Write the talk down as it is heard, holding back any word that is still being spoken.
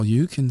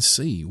you can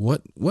see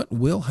what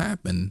will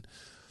happen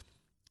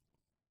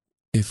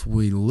if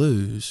we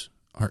lose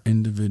our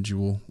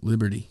individual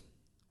liberty.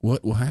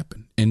 What will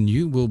happen? And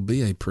you will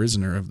be a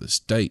prisoner of the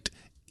state,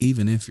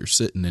 even if you're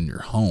sitting in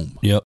your home.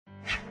 Yep.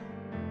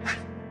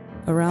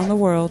 Around the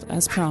world,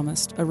 as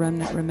promised, a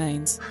remnant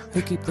remains,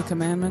 who keep the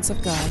commandments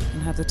of God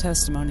and have the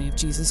testimony of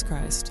Jesus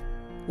Christ.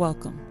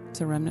 Welcome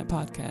to Remnant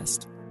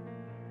Podcast.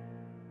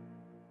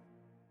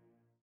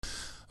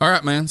 All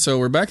right, man. So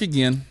we're back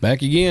again.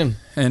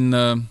 And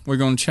we're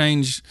going to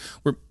change.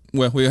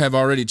 We have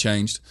already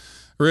changed.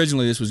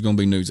 Originally, this was going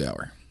to be News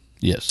Hour.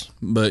 Yes.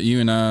 But you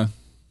and I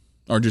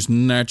are just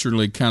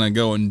naturally kind of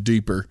going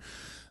deeper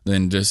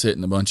than just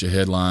hitting a bunch of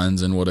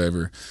headlines and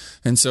whatever.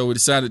 And so we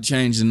decided to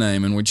change the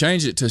name, and we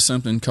changed it to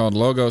something called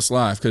Logos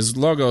Life, because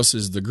Logos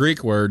is the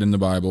Greek word in the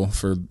Bible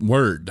for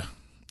word.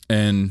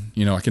 And,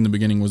 like in the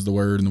beginning was the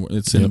word, and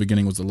in the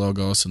beginning was the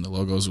Logos, and the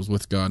Logos was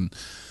with God.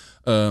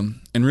 And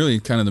really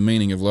kind of the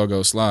meaning of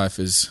Logos Life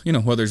is,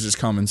 well, there's just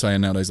common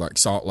saying nowadays like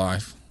salt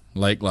life,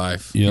 lake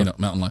life,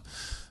 mountain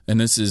life. And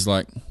this is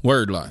like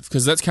word life,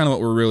 because that's kind of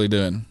what we're really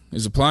doing,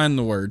 is applying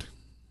the word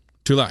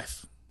to life.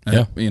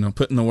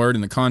 Putting the word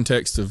in the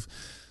context of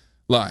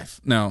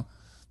life. Now,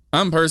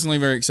 I'm personally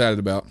very excited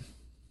about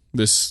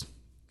this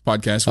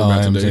podcast we're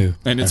about to do. Too.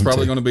 And it's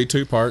probably going to be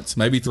 2 parts,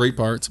 maybe 3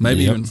 parts,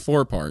 maybe even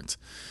 4 parts.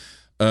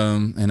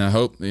 And I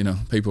hope,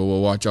 people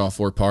will watch all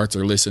 4 parts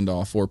or listen to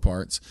all 4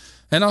 parts.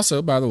 And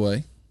also, by the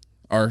way,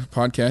 our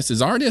podcast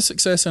is already a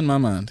success in my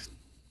mind.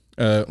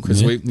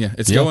 Because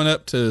it's going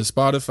up to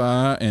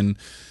Spotify and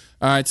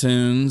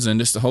iTunes and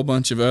just a whole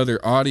bunch of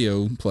other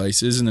audio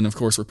places. And then, of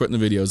course, we're putting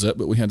the videos up.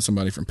 But we had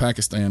somebody from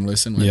Pakistan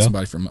listen. We had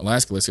somebody from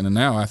Alaska listen. And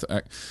now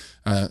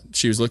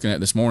she was looking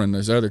at this morning.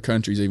 There's other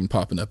countries even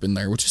popping up in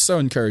there, which is so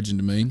encouraging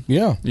to me.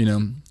 Yeah.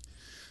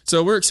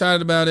 So we're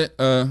excited about it.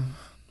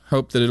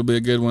 Hope that it'll be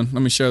a good one.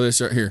 Let me show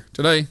this right here.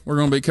 Today, we're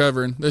going to be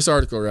covering this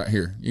article right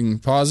here. You can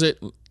pause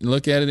it,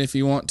 look at it if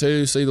you want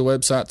to, see the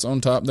websites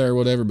on top there or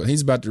whatever, but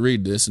he's about to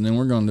read this, and then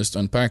we're going to just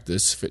unpack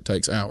this if it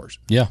takes hours.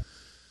 Yeah.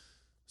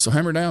 So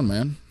hammer down,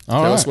 man.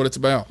 Tell us what it's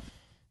about.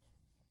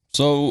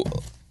 So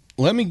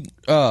let me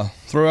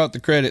throw out the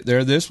credit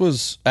there. This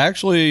was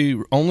actually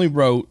only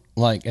wrote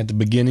like at the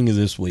beginning of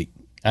this week.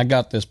 I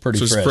got this pretty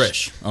fresh. It's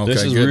fresh. Okay,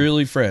 this is good.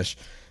 Really fresh.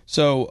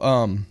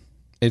 So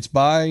it's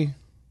by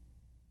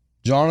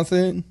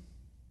Jonathan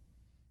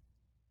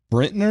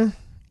Brentner.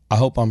 I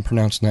hope I'm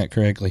pronouncing that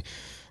correctly.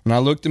 And I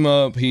looked him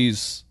up.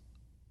 He's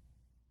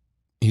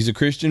a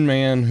Christian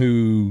man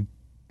who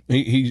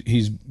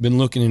he's been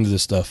looking into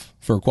this stuff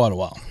for quite a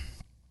while.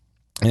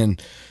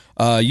 And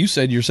you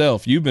said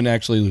yourself, you've been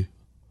actually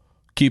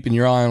keeping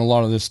your eye on a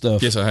lot of this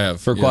stuff. Yes, I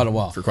have. For quite a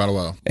while. For quite a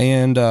while.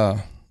 And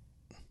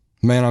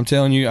man, I'm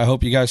telling you, I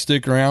hope you guys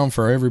stick around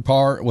for every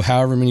part,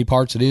 however many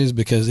parts it is,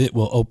 because it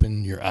will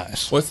open your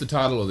eyes. What's the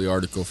title of the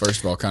article?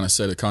 First of all, kind of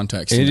set a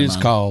context. It is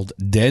called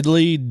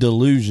Deadly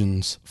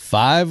Delusions,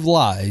 5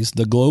 Lies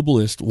the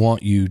Globalists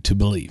Want You to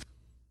Believe.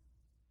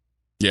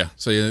 Yeah,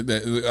 so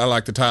I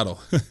like the title.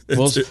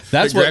 Well,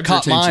 that's what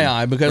caught my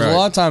eye, because a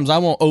lot of times I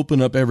won't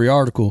open up every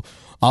article.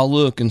 I'll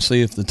look and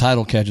see if the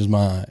title catches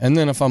my eye. And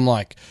then if I'm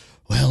like,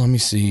 well, let me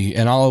see,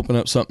 and I'll open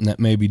up something that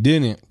maybe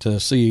didn't to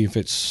see if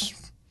it's,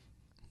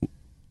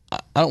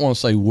 I don't want to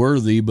say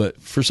worthy,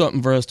 but for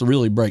something for us to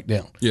really break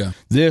down. Yeah.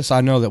 This, I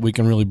know that we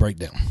can really break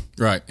down.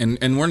 Right.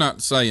 And we're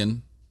not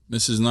saying,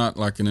 this is not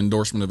like an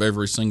endorsement of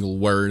every single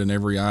word and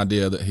every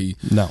idea that he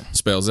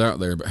spells out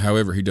there. But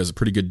however, he does a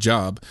pretty good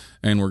job.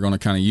 And we're going to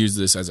kind of use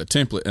this as a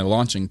template and a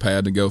launching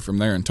pad to go from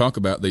there and talk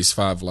about these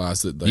 5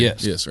 lies that they...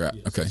 Yes, right.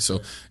 Yes, okay,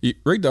 so you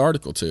read the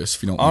article to us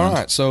if you don't mind. All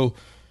right, so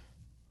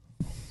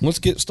let's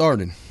get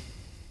started.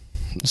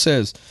 It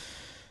says,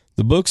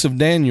 the books of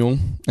Daniel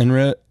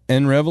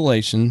and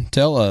Revelation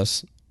tell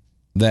us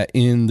that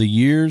in the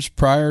years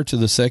prior to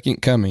the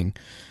second coming,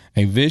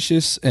 a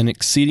vicious and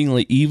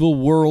exceedingly evil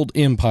world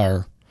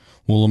empire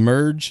will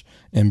emerge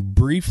and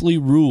briefly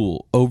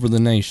rule over the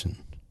nation.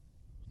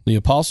 The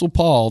Apostle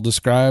Paul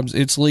describes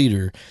its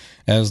leader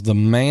as the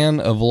man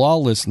of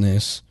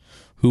lawlessness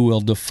who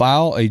will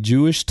defile a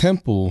Jewish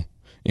temple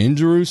in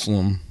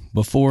Jerusalem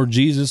before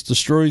Jesus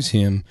destroys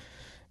him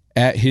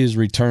at his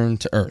return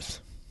to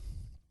earth.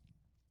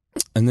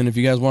 And then if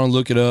you guys want to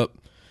look it up,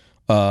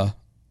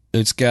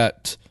 it's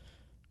got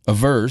a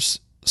verse,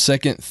 2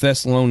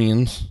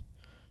 Thessalonians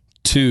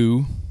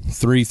 2,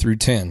 3 through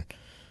 10.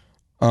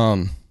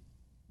 And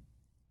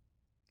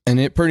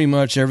it pretty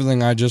much,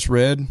 everything I just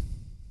read,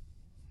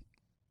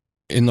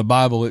 in the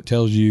Bible, it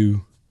tells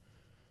you,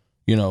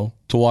 to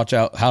watch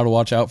out, how to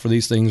watch out for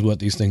these things, what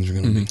these things are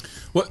going to be.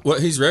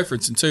 What he's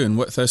referencing to, and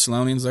what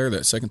Thessalonians there,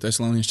 that 2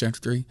 Thessalonians chapter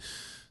 3,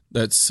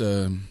 that's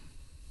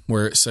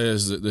where it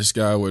says that this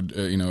guy would,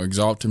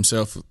 exalt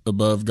himself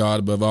above God,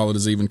 above all that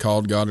is even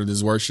called God or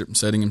his worship,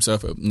 setting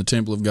himself up in the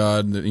temple of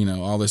God,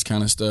 all this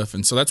kind of stuff.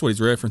 And so that's what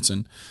he's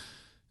referencing.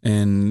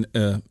 And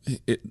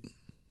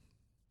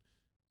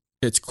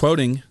it's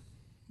quoting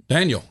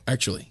Daniel,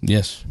 actually.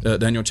 Yes.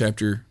 Daniel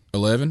chapter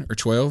 11 or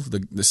 12,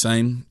 the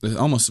same,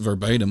 almost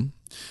verbatim.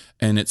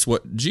 And it's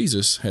what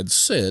Jesus had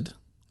said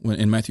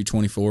in Matthew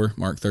 24,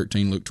 Mark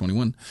 13, Luke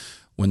 21,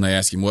 when they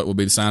asked him what will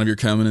be the sign of your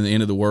coming and the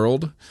end of the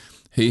world,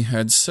 he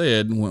had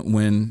said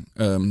when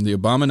the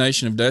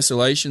abomination of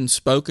desolation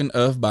spoken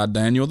of by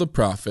Daniel the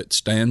prophet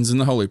stands in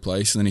the holy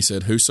place, and then he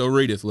said, whoso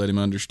readeth, let him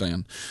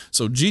understand.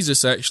 So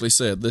Jesus actually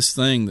said, this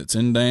thing that's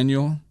in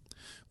Daniel,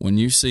 when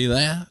you see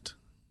that,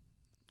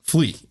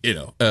 flee,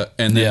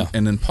 and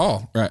then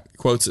Paul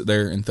quotes it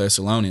there in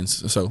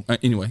Thessalonians. So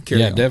anyway,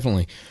 carry on. Yeah,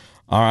 definitely.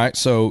 All right,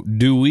 so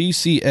do we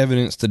see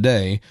evidence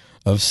today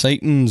of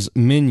Satan's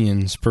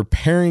minions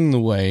preparing the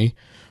way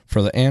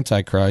for the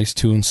Antichrist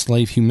to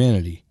enslave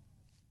humanity?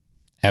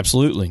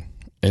 Absolutely.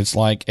 It's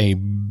like a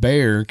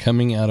bear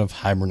coming out of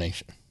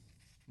hibernation.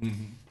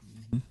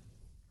 Mm-hmm.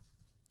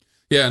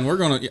 Yeah, and you're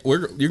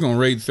gonna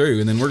read through,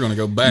 and then we're gonna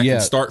go back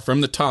and start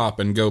from the top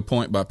and go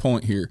point by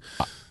point here.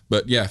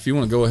 But yeah, if you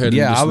want to go ahead and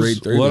just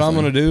read through. What I'm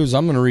going to do is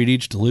I'm going to read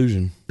each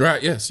delusion.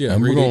 Right. Yes. Yeah.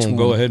 And we're going to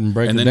go ahead and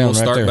break it down. And then we'll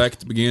start there. back at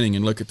the beginning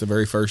and look at the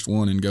very first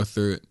one and go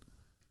through it.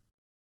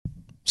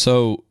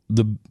 So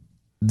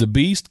the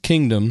beast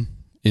kingdom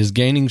is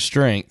gaining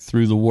strength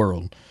through the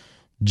world,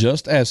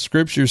 just as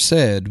Scripture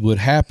said would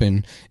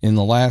happen in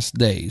the last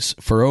days.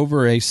 For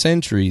over a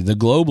century, the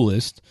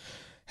globalists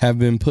have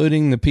been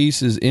putting the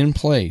pieces in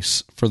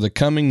place for the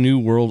coming new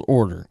world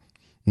order.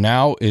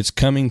 Now it's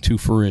coming to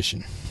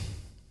fruition.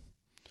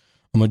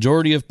 A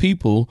majority of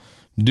people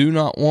do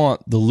not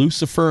want the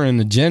Luciferian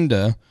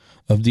agenda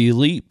of the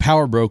elite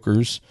power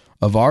brokers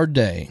of our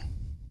day.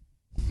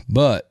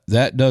 But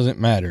that doesn't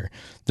matter.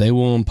 They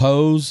will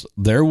impose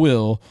their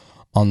will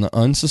on the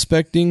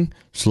unsuspecting,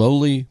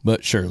 slowly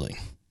but surely.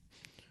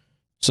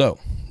 So,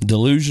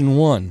 delusion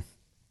 1.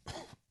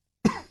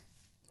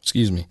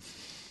 Excuse me.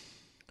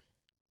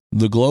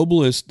 The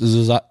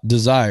globalists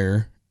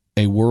desire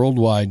a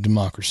worldwide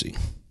democracy.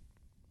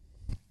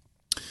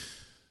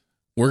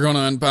 We're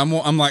gonna.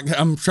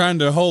 I'm trying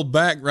to hold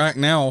back right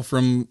now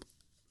from,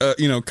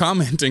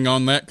 commenting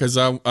on that because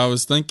I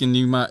was thinking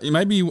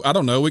maybe I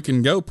don't know. We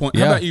can go point.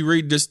 Yeah. How about you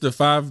read just the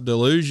 5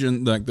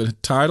 delusion, like the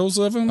titles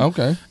of them?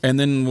 Okay, and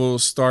then we'll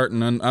start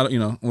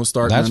we'll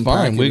start. That's and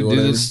fine. We can can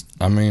do this.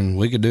 I mean,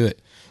 we could do it.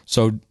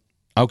 So,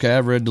 okay,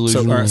 I've read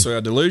delusion. So, all right.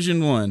 So,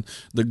 delusion 1: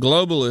 the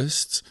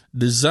globalists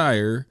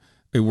desire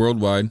a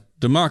worldwide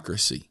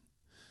democracy.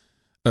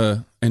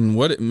 And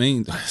what it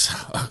means.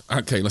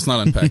 Okay, let's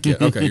not unpack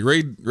yet. Okay,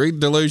 read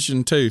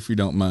delusion 2 if you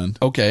don't mind.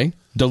 Okay,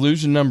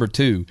 delusion number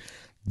 2: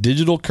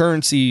 digital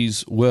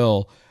currencies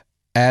will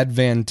be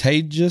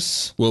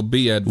advantageous.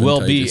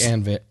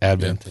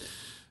 Yeah.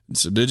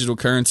 So digital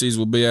currencies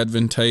will be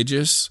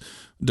advantageous.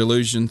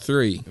 Delusion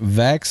 3: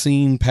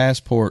 vaccine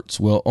passports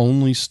will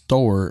only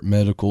store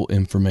medical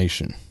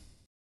information.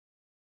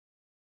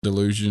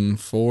 Delusion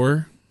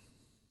 4: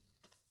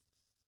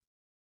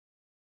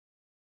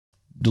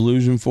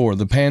 Delusion 4: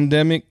 the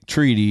pandemic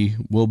treaty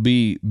will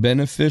be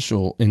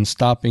beneficial in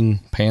stopping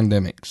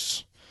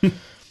pandemics.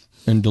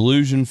 And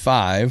delusion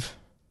 5: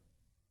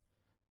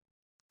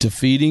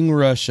 defeating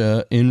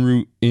Russia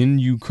in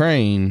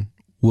Ukraine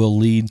will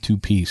lead to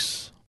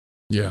peace.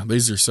 Yeah,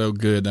 these are so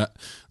good.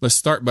 Let's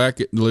start back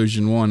at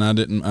delusion 1. I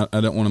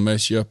don't want to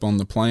mess you up on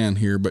the plan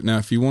here, but now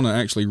if you want to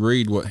actually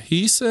read what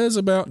he says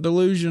about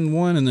delusion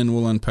 1, and then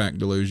we'll unpack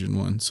delusion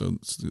 1. So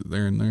it's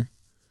there and there.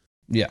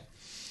 Yeah.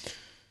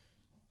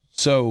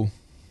 So,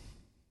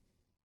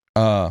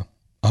 I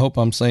hope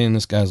I'm saying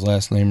this guy's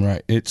last name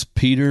right. It's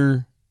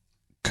Peter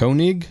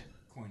Koenig,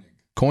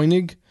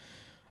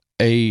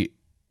 a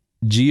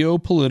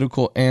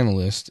geopolitical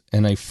analyst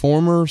and a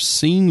former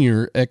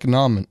senior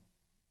economist.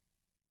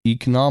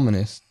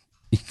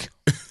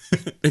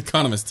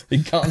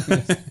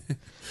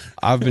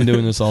 I've been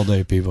doing this all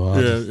day, people.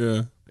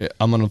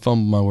 I'm going to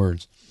fumble my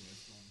words.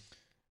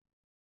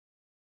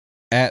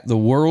 At the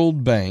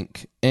World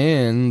Bank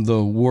and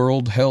the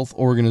World Health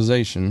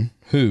Organization,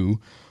 who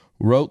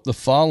wrote the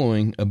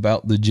following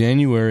about the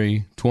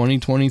January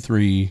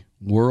 2023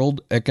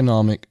 World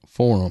Economic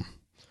Forum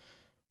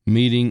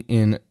meeting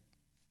in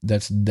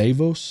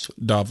Davos,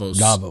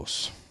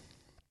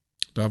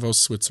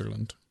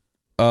 Switzerland.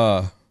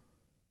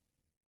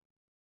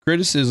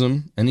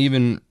 Criticism and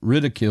even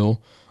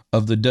ridicule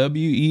of the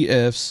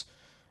WEF's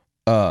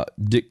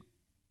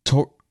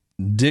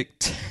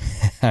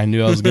I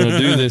knew I was going to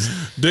do this.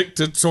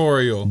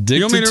 Dictatorial.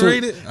 You want me to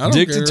read it?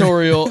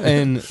 Dictatorial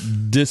and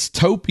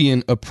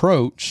dystopian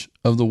approach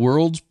of the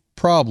world's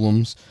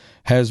problems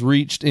has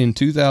reached in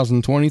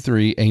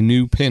 2023 a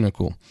new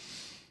pinnacle.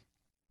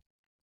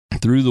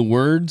 Through the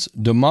words,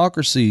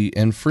 democracy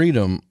and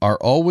freedom are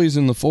always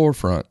in the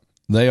forefront.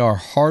 They are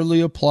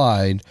hardly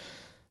applied.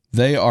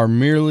 They are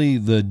merely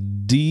the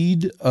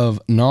deed of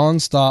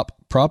nonstop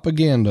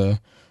propaganda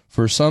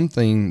for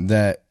something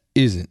that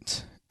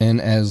isn't.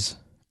 And as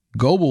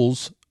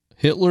Goebbels,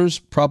 Hitler's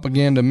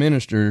propaganda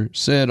minister,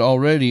 said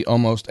already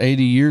almost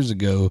 80 years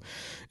ago,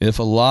 if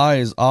a lie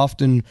is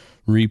often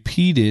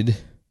repeated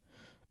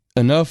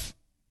enough,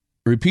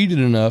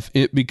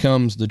 it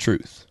becomes the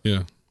truth.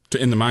 Yeah.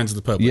 In the minds of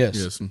the public.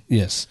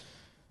 Yes.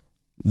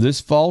 This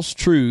false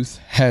truth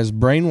has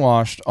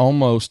brainwashed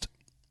almost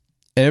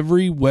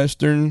every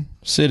Western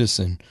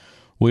citizen.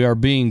 We are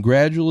being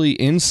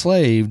gradually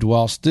enslaved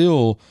while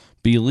still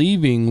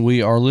believing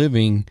we are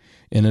living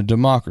in a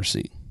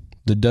democracy.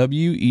 The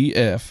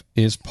WEF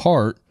is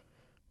part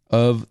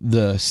of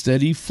the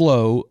steady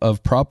flow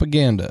of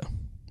propaganda,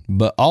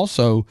 but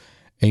also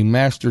a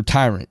master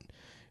tyrant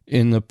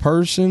in the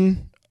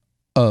person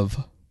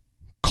of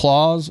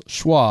Klaus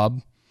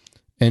Schwab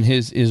and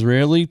his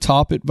Israeli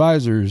top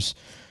advisors,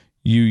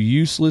 you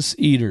useless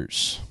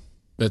eaters.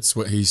 That's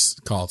what he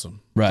calls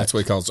them. Right. That's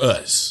what he calls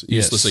us,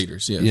 useless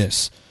eaters. Yes.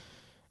 Yes.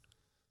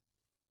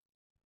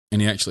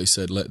 And he actually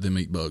said, let them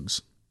eat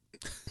bugs.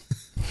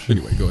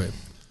 Anyway, go ahead.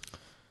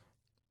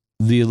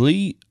 The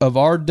elite of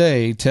our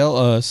day tell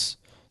us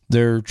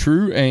their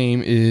true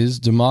aim is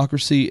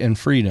democracy and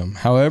freedom.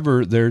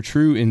 However, their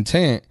true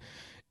intent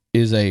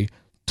is a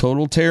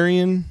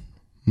totalitarian,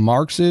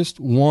 Marxist,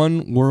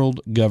 one-world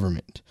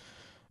government.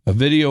 A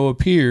video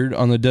appeared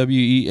on the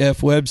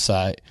WEF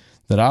website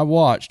that I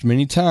watched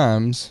many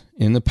times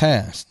in the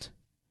past.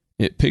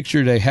 It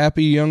pictured a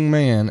happy young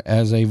man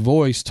as a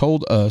voice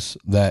told us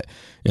that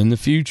in the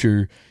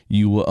future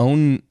you will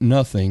own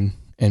nothing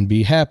and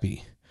be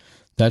happy.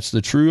 That's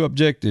the true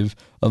objective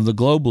of the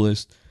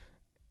globalist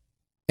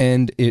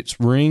and its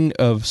ring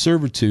of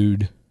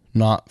servitude,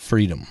 not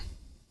freedom.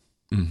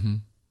 Mm-hmm.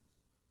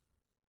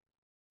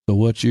 So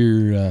what's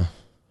your,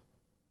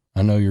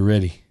 I know you're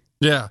ready.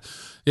 Yeah.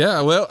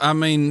 Yeah. Well, I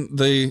mean,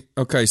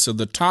 so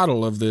the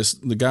title of this,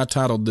 the guy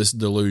titled this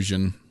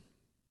delusion,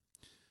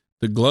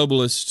 the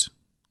globalists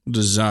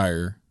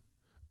desire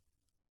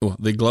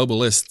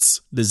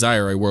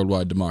a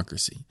worldwide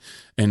democracy.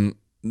 And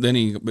then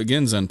he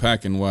begins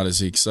unpacking why does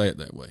he say it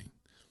that way.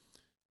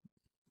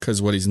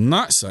 Because what he's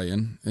not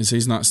saying is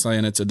he's not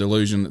saying it's a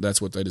delusion that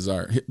that's what they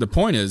desire. The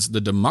point is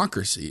the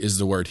democracy is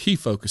the word he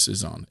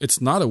focuses on.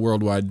 It's not a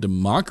worldwide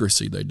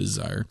democracy they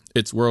desire.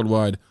 It's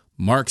worldwide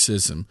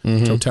Marxism,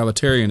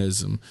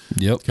 totalitarianism,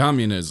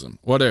 communism,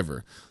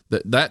 whatever.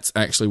 That's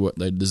actually what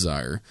they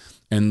desire.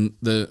 And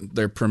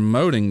they're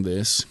promoting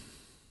this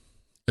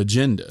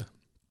agenda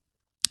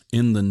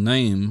in the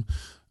name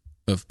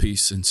of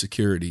peace and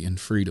security and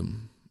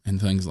freedom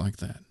and things like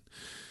that.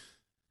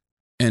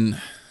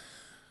 And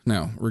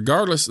now,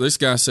 regardless, this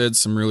guy said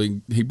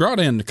he brought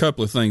in a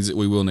couple of things that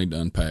we will need to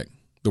unpack.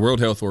 The World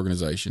Health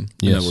Organization,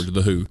 in other words,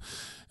 the WHO,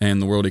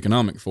 and the World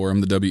Economic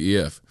Forum, the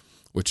WEF,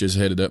 which is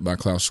headed up by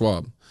Klaus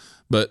Schwab.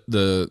 But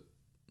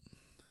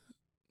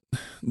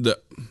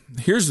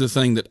here's the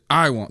thing that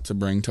I want to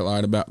bring to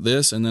light about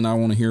this, and then I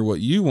want to hear what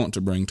you want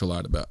to bring to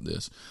light about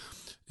this,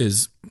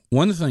 is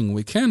one thing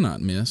we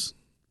cannot miss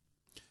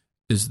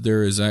is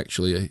there is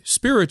actually a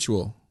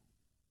spiritual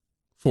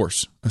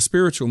force, a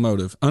spiritual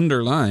motive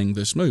underlying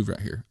this move right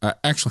here. I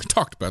actually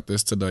talked about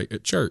this today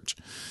at church.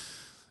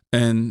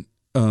 And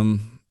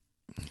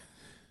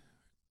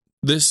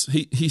this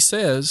he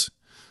says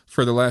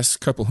for the last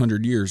couple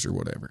hundred years or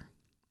whatever.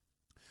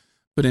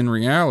 But in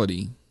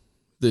reality,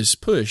 this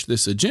push,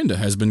 this agenda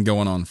has been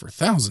going on for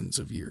thousands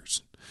of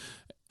years.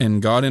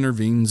 And God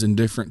intervenes in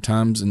different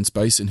times in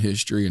space and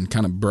history and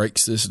kind of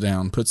breaks this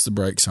down, puts the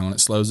brakes on it,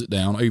 slows it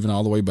down, even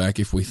all the way back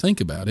if we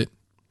think about it.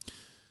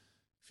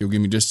 If you'll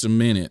give me just a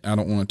minute, I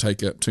don't want to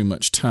take up too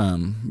much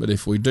time, but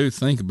if we do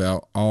think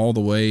about all the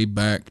way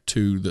back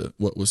to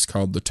what was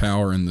called the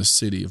Tower in the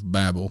city of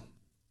Babel,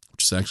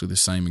 which is actually the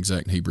same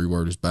exact Hebrew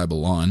word as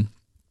Babylon,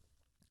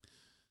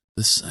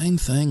 the same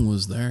thing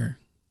was there.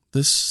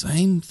 The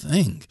same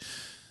thing.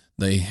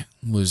 They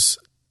was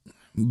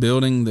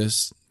building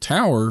this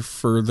tower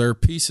for their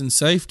peace and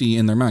safety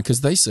in their mind,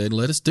 because they said,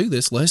 let us do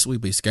this lest we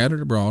be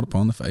scattered abroad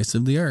upon the face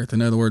of the earth.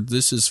 In other words,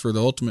 this is for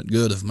the ultimate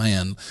good of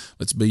man.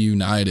 Let's be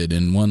united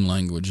in one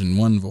language and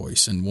one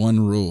voice and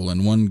one rule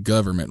and one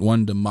government,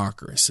 one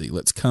democracy.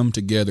 Let's come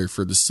together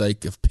for the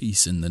sake of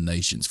peace in the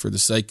nations, for the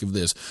sake of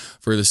this,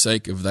 for the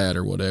sake of that,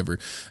 or whatever.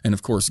 And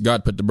of course,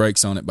 God put the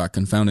brakes on it by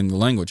confounding the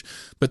language.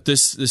 But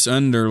this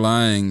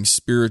underlying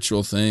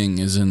spiritual thing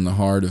is in the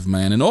heart of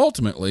man, and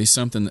ultimately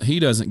something that he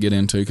doesn't get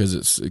into because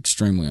it's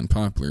extremely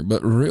unpopular,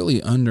 but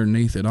really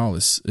underneath it all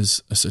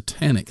is a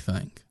satanic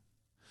thing.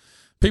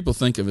 People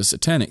think of a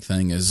satanic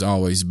thing as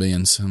always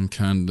being some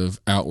kind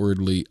of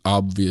outwardly,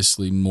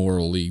 obviously,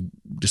 morally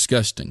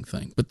disgusting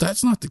thing. But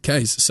that's not the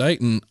case.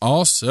 Satan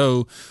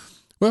also,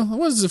 well,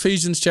 what does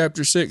Ephesians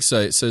chapter 6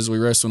 say? It says we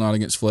wrestle not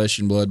against flesh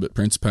and blood, but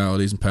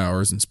principalities and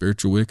powers and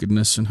spiritual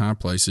wickedness in high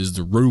places,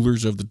 the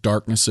rulers of the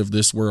darkness of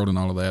this world and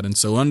all of that. And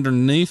so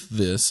underneath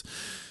this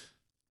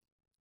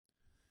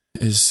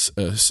is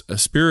a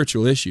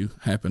spiritual issue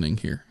happening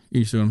here.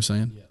 You see what I'm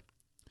saying? Yeah.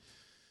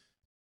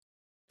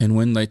 And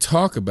when they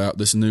talk about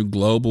this new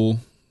global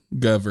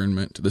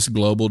government, this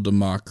global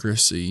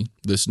democracy,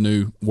 this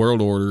new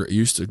world order, it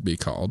used to be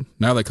called,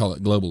 now they call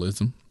it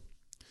globalism.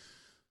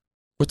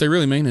 What they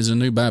really mean is a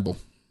new Babel,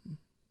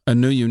 a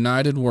new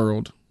united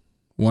world,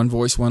 one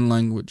voice, one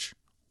language,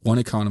 one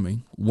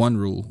economy, one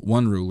rule,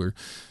 one ruler,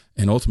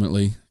 and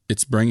ultimately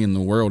it's bringing the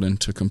world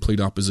into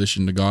complete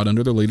opposition to God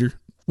under the leader,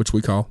 which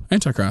we call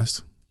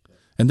Antichrist.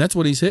 And that's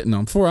what he's hitting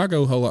on. Before I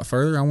go a whole lot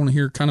further, I want to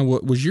hear kind of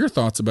what was your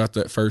thoughts about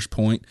that first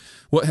point.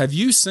 What have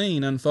you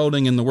seen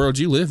unfolding in the world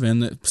you live in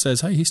that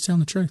says, hey, he's telling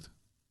the truth?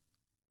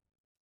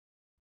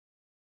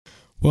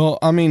 Well,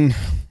 I mean,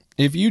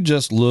 if you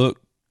just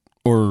look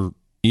or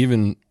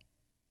even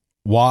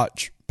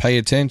pay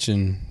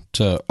attention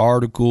to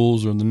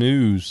articles or the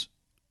news,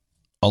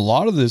 a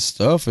lot of this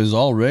stuff is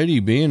already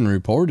being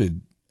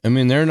reported. I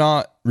mean, they're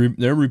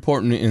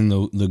reporting it in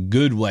the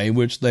good way,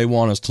 which they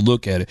want us to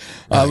look at it.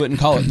 Right. I wouldn't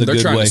call it the good way.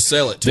 They're trying to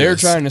sell it to us. They're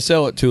trying to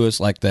sell it to us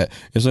like that.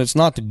 So it's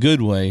not the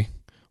good way.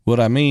 What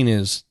I mean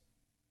is,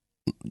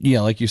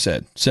 yeah, like you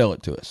said, sell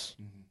it to us.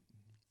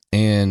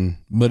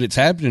 But it's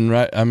happening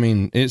right. I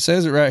mean, it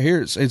says it right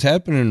here. It's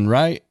happening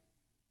right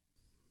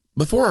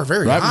before our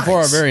very eyes. Right before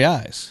our very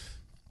eyes.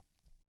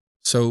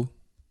 So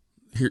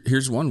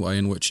here's one way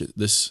in which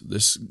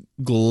this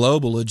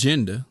global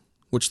agenda,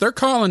 which they're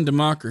calling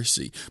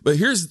democracy, but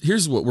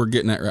here's what we're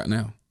getting at right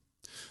now.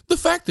 The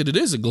fact that it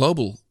is a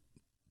global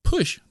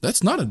push,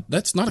 that's not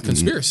a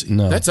conspiracy.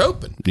 No. That's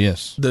open.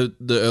 Yes. The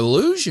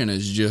illusion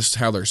is just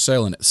how they're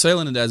selling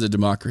it as a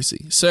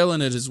democracy,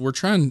 selling it as we're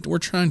trying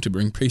to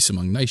bring peace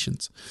among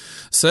nations,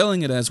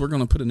 selling it as we're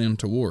going to put an end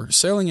to war,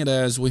 selling it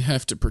as we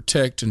have to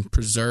protect and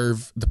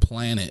preserve the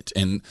planet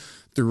and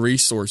the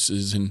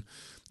resources and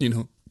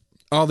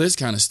all this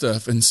kind of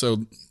stuff. And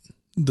so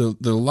the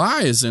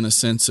lie is in a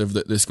sense of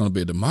that there's going to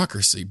be a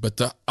democracy, but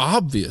the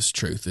obvious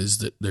truth is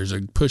that there's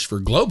a push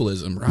for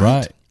globalism, right?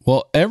 Right.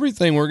 Well,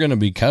 everything we're going to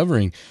be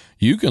covering,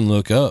 you can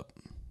look up.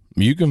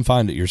 You can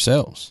find it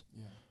yourselves.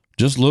 Yeah.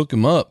 Just look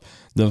them up.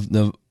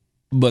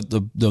 But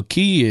the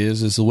key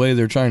is the way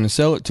they're trying to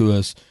sell it to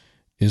us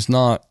is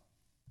not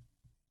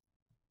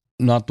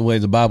the way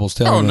the Bible's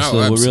telling us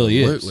that it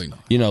really is.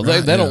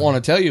 Right, they don't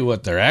want to tell you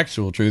what their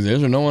actual truth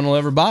is, or no one will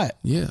ever buy it.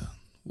 Yeah.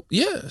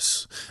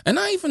 Yes. And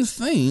I even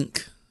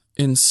think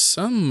in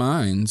some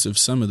minds of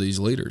some of these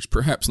leaders,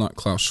 perhaps not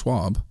Klaus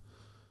Schwab,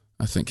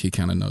 I think he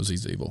kind of knows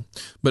he's evil,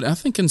 but I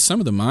think in some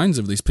of the minds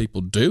of these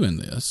people doing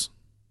this,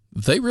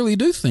 they really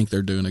do think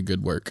they're doing a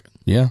good work.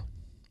 Yeah.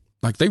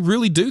 Like they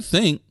really do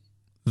think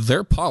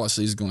their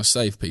policy is going to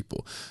save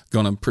people,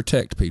 going to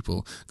protect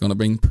people, going to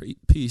bring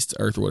peace to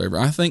earth or whatever.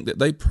 I think that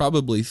they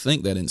probably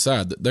think that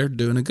inside, that they're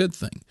doing a good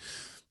thing.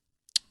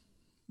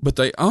 But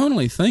they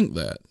only think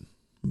that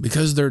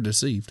because they're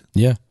deceived.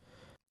 Yeah.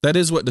 That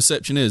is what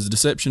deception is.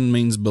 Deception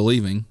means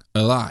believing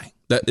a lie.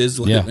 That is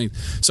what it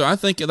means. So I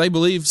think they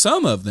believe,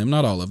 some of them,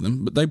 not all of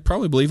them, but they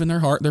probably believe in their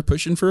heart they're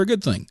pushing for a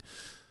good thing.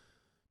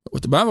 But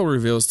what the Bible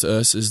reveals to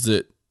us is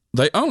that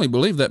they only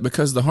believe that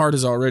because the heart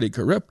is already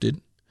corrupted,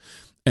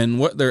 and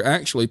what they're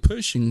actually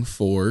pushing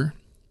for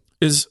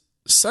is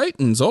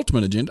Satan's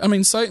ultimate agenda. I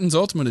mean, Satan's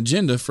ultimate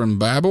agenda from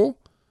Babel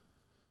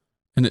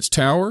and its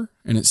tower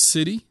and its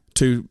city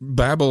to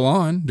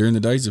Babylon during the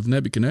days of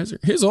Nebuchadnezzar,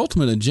 his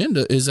ultimate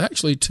agenda is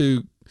actually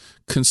to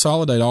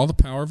consolidate all the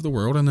power of the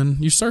world and then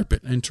usurp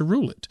it and to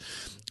rule it.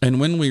 And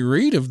when we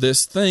read of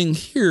this thing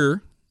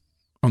here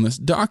on this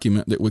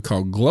document that we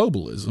call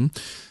globalism,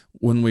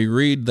 when we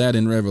read that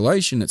in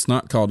Revelation, it's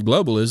not called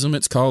globalism,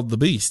 it's called the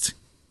beast.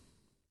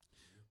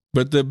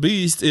 But the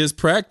beast is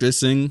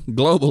practicing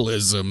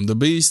globalism.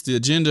 The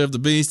agenda of the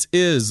beast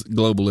is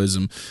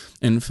globalism.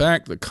 In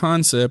fact, the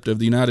concept of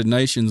the United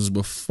Nations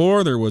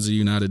before there was a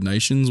United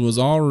Nations was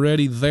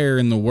already there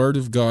in the Word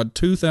of God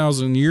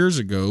 2,000 years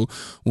ago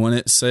when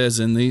it says,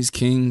 and these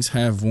kings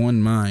have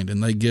one mind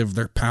and they give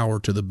their power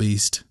to the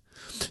beast.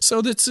 So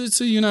it's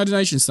a United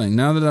Nations thing.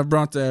 Now that I've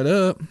brought that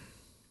up,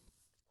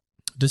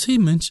 does he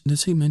mention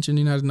the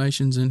United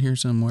Nations in here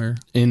somewhere?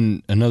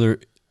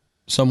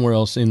 Somewhere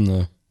else in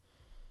the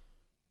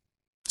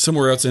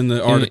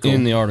article.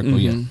 In the article,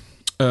 mm-hmm.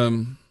 Yeah.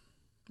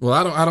 Well,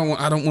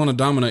 I don't want to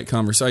dominate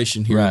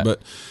conversation here, right.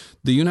 But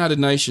the United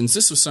Nations,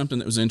 this was something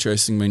that was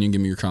interesting, man. You can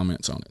give me your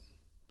comments on it.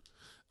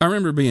 I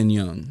remember being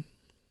young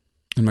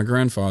and my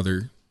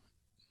grandfather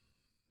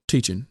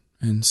teaching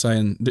and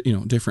saying,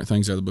 different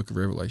things out of the book of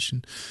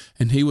Revelation.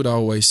 And he would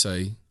always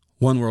say,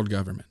 one world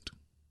government.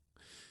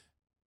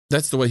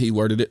 That's the way he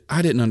worded it.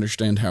 I didn't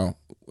understand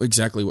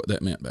exactly what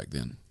that meant back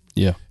then.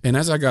 Yeah. And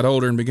as I got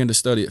older and began to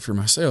study it for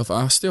myself,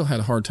 I still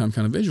had a hard time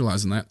kind of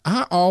visualizing that.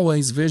 I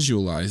always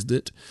visualized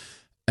it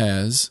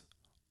as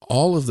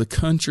all of the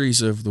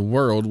countries of the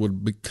world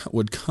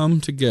would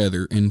come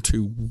together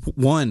into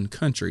one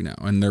country now.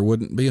 And there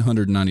wouldn't be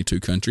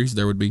 192 countries.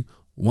 There would be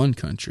one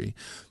country.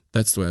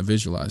 That's the way I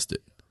visualized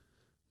it.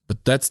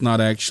 But that's not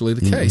actually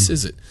the case,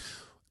 is it?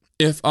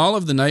 If all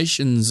of the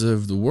nations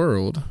of the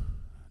world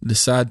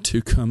decide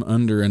to come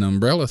under an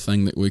umbrella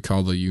thing that we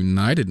call the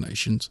United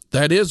Nations,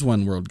 that is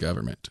one world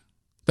government.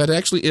 That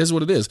actually is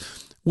what it is.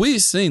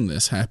 We've seen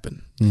this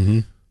happen. Mm-hmm.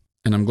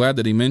 And I'm glad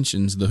that he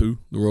mentions the WHO,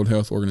 the World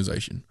Health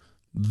Organization.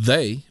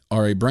 They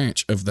are a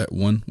branch of that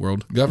one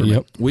world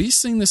government. Yep. We've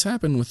seen this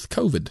happen with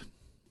COVID.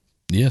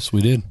 Yes,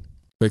 we did.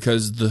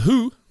 Because the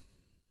WHO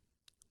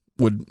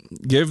would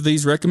give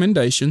these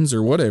recommendations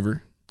or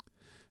whatever,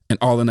 and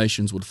all the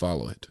nations would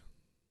follow it.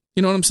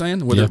 You know what I'm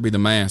saying? Whether it be the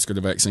mask or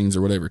the vaccines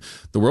or whatever.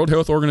 The World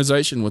Health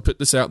Organization would put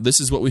this out. This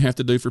is what we have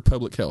to do for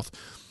public health.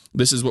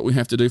 This is what we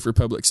have to do for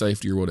public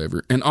safety or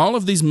whatever. And all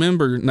of these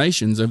member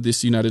nations of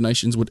this United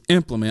Nations would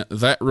implement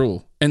that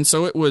rule. And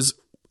so it was,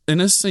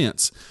 in a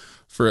sense,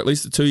 for at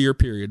least a 2-year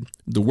period,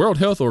 the World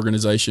Health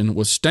Organization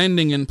was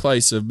standing in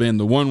place of being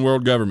the one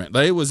world government.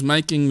 They was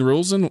making the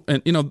rules, and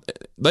you know,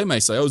 they may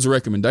say, oh, it was a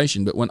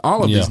recommendation, but when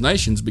all of these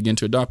nations begin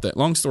to adopt that,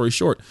 long story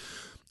short,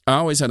 I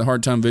always had a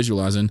hard time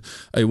visualizing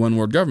a one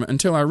world government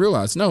until I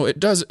realized, no, it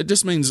does. It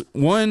just means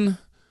one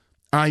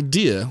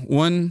idea,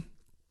 one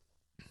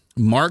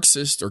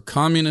Marxist or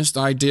communist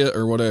idea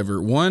or whatever,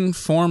 one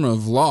form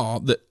of law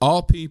that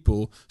all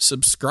people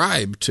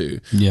subscribe to.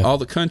 Yeah. All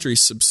the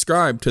countries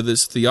subscribe to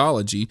this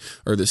theology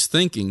or this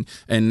thinking.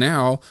 And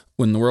now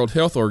when the World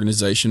Health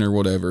Organization or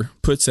whatever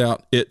puts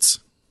out its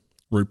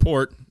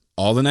report,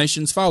 all the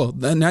nations follow.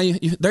 Then now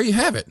there you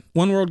have it.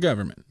 One world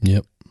government.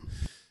 Yep.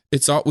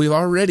 We've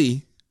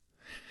already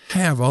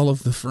have all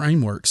of the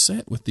framework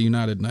set with the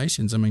United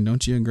Nations. I mean,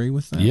 don't you agree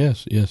with that?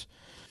 Yes.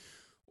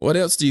 What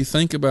else do you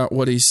think about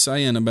what he's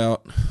saying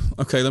about,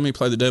 okay, let me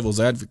play the devil's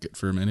advocate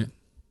for a minute.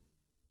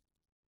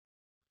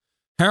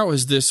 How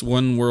is this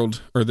one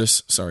world, or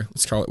this, sorry,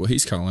 let's call it what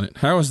he's calling it.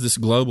 How is this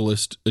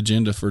globalist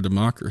agenda for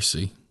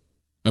democracy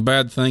a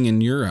bad thing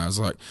in your eyes?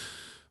 Like,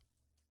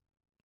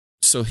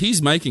 so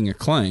he's making a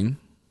claim.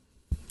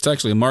 It's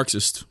actually a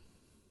Marxist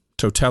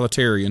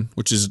totalitarian,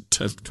 which is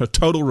a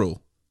total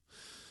rule.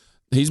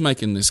 He's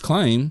making this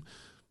claim,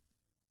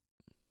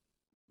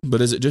 but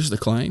is it just a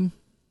claim?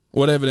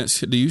 What evidence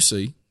do you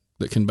see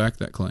that can back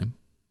that claim?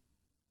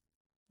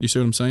 You see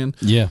what I'm saying?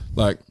 Yeah.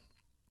 Like,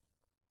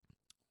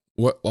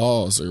 what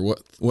laws or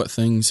what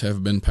things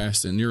have been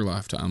passed in your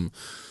lifetime,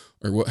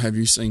 or what have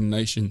you seen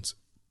nations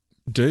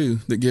do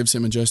that gives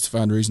him a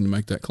justified reason to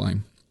make that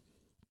claim?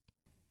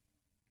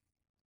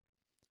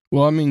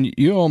 Well, I mean,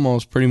 you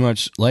almost pretty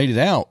much laid it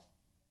out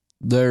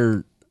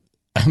there.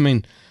 I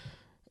mean,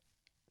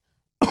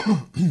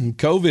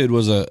 COVID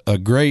was a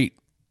great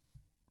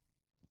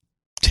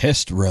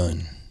test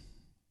run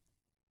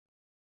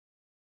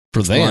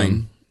for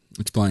them.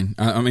 Explain.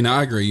 I mean,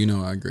 I agree. You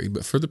know, I agree.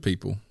 But for the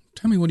people,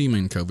 tell me, what do you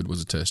mean COVID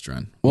was a test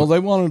run? Well, they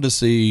wanted to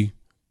see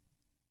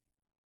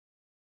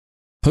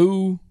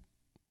who's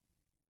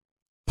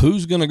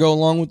going to go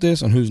along with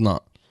this and who's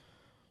not.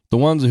 The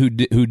ones who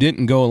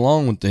didn't go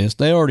along with this,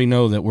 they already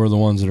know that we're the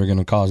ones that are going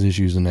to cause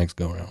issues the next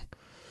go around.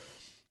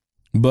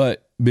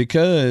 But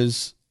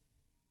because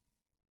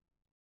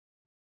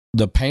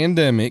the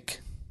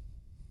pandemic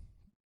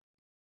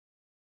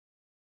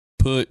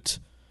put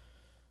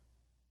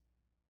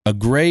a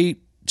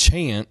great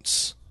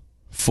chance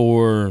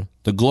for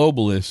the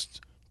globalists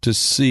to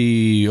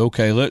see,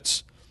 okay,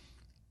 let's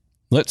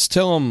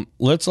tell them,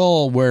 let's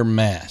all wear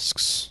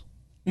masks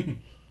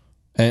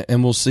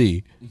and we'll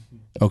see.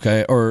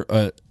 Okay. Or,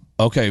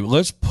 okay,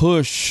 let's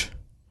push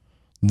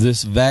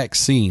this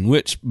vaccine,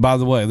 which, by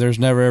the way, there's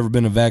never ever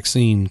been a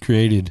vaccine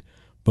created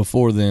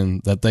before then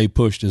that they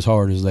pushed as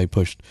hard as they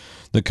pushed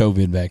the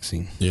COVID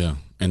vaccine. Yeah.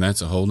 And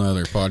that's a whole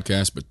nother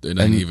podcast, but it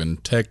ain't even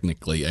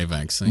technically a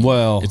vaccine.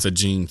 Well, it's a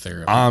gene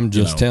therapy. I'm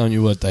just telling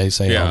you what they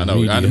say. Yeah, on I know.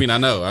 Media. I mean, I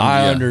know.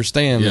 I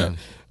understand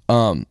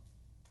that.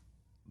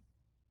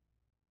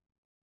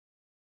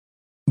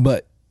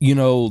 But, you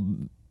know,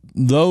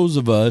 those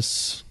of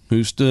us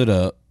who stood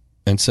up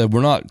and said,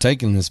 we're not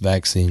taking this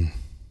vaccine,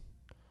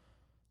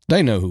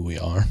 they know who we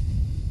are.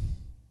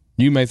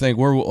 You may think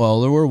we're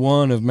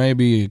one of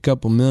maybe a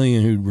couple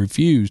million who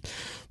refused,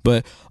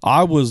 but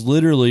I was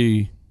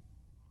literally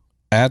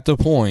at the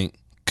point,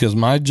 because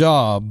my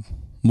job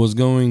was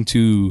going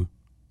to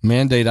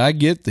mandate I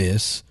get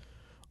this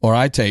or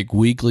I take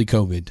weekly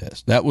COVID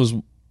tests.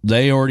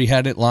 They already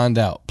had it lined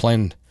out,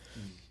 planned.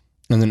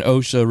 And then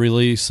OSHA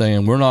released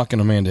saying, we're not going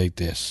to mandate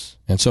this.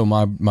 And so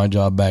my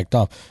job backed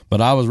off.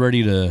 But I was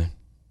ready to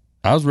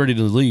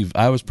leave.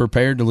 I was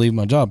prepared to leave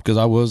my job because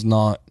I was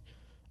not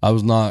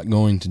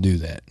going to do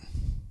that.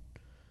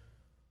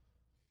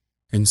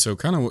 And so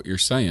kind of what you're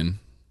saying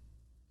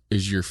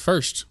is your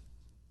first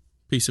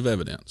piece of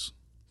evidence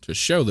to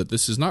show that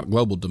this is not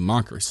global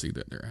democracy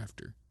that they're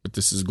after, but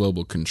this is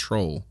global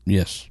control.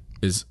 Yes.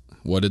 Is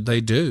what did they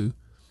do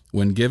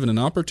when given an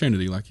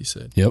opportunity, like you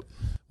said? Yep.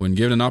 When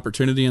given an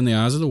opportunity in the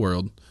eyes of the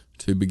world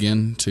to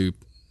begin to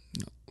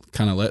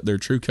kind of let their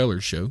true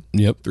colors show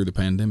through the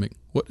pandemic,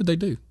 what did they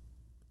do?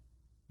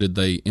 Did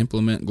they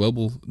implement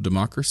global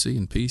democracy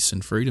and peace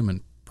and freedom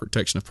and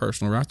protection of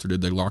personal rights, or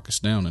did they lock us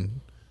down? And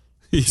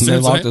they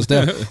locked us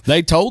down.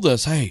 They told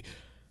us, hey,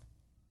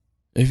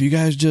 if you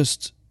guys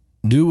just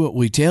do what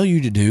we tell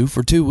you to do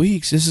for 2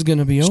 weeks, this is going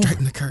to be over.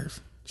 Straighten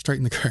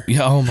the curve.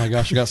 Yeah. Oh my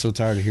gosh, I got so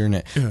tired of hearing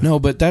that. Yeah. No,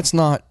 but that's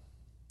not.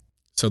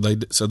 So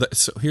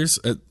here's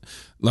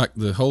like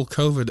the whole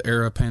COVID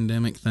era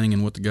pandemic thing,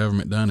 and what the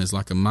government done is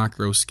like a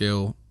micro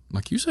scale,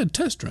 like you said,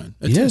 test run.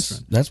 Test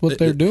run. That's what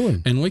they're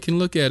doing. And we can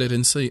look at it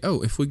and see,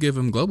 oh, if we give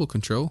them global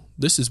control,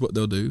 this is what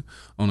they'll do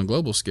on a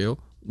global scale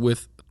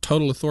with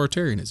total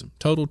authoritarianism,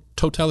 total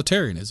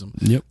totalitarianism.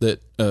 Yep.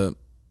 That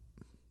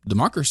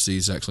democracy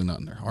is actually not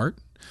in their heart.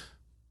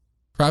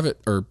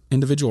 Private or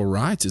individual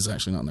rights is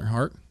actually not in their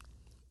heart.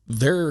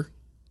 Their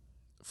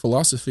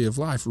philosophy of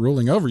life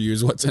ruling over you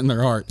is what's in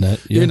their heart.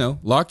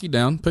 Lock you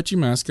down, put your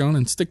mask on,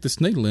 and stick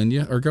this needle in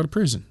you, or go to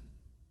prison.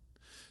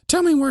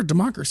 Tell me where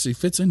democracy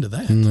fits into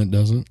that. It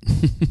doesn't.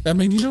 I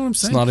mean, you know what I'm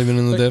saying? It's not even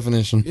in the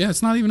definition. Yeah,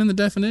 it's not even in the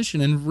definition.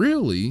 And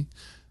really,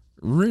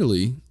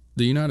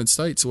 the United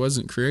States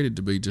wasn't created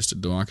to be just a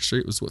democracy.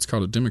 It was what's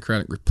called a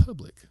democratic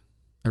republic.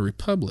 A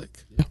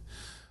republic.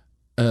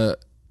 Yeah.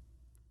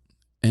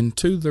 And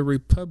to the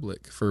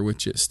republic for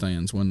which it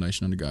stands, one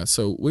nation under God.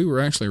 So we were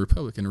actually a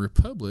republic. In a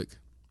republic,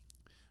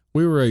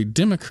 we were a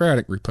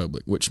democratic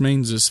republic, which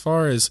means as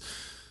far as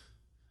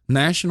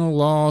national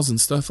laws and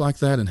stuff like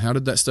that, and how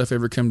did that stuff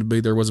ever come to be,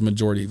 there was a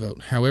majority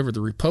vote. However,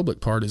 the republic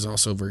part is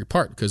also a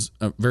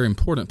very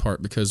important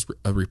part, because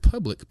a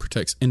republic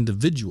protects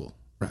individual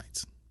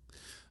rights.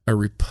 A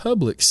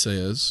republic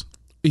says,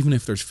 even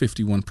if there's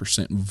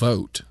 51%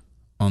 vote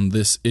on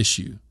this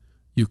issue,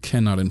 you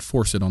cannot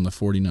enforce it on the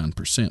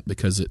 49%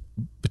 because it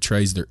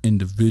betrays their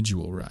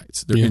individual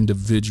rights, their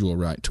individual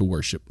right to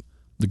worship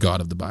the God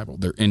of the Bible,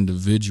 their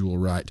individual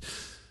right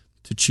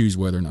to choose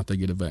whether or not they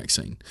get a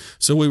vaccine.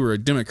 So we were a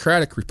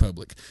democratic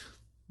republic.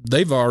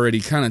 They've already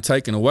kind of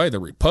taken away the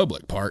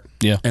republic part.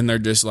 Yeah. And they're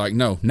just like,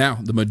 no, now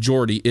the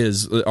majority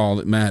is all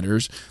that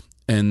matters.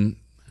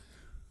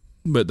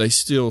 But they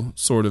still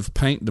sort of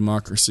paint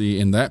democracy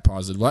in that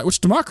positive light,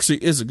 which democracy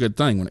is a good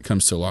thing when it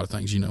comes to a lot of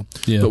things,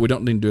 Yeah. But we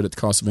don't need to do it at the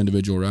cost of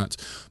individual rights.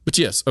 But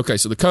yes, okay,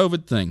 so the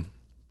COVID thing.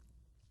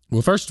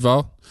 Well, first of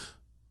all,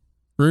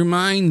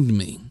 remind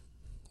me,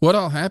 what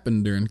all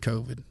happened during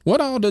COVID?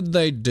 What all did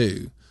they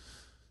do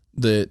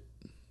that,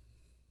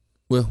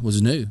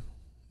 was new?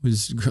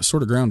 Was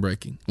sort of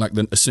groundbreaking, like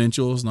the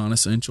essentials,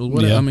 non-essentials.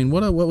 What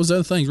was the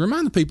other things?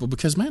 Remind the people,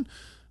 because, man,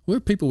 we're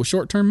people with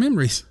short-term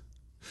memories.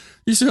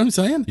 You see what I'm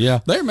saying? Yeah.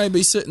 They may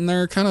be sitting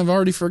there kind of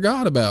already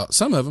forgot about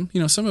some of them.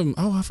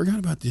 Oh, I forgot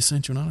about the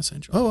essential,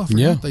 non-essential. Oh, I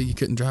forgot that you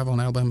couldn't drive on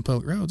Alabama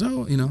public roads.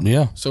 Oh,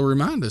 Yeah. So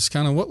remind us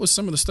kind of what was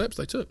some of the steps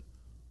they took.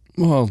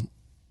 Well,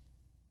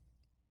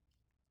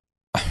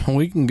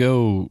 we can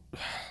go.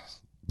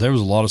 There was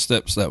a lot of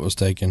steps that was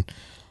taken.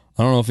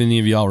 I don't know if any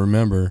of y'all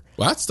remember.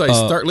 Well, I'd say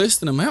start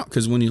listing them out,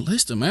 because when you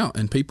list them out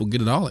and people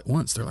get it all at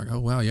once, they're like, oh,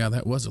 wow, yeah,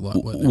 that was a lot.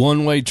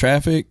 One-way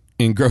traffic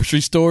in grocery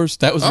stores,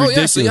 that was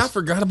ridiculous. Yeah, see, I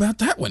forgot about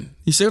that one.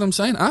 You see what I'm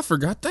saying? I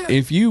forgot that.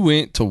 If you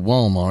went to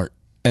Walmart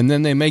and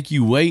then they make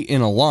you wait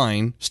in a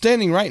line,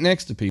 standing right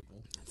next to people.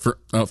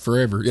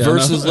 Forever. Yeah,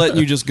 versus letting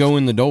you just go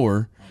in the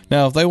door.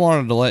 Now, if they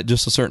wanted to let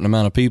just a certain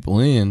amount of people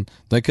in,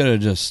 they could have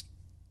just,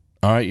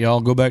 all right,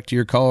 y'all go back to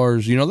your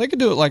cars. They could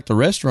do it like the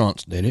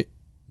restaurants did it.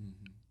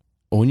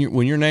 When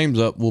your name's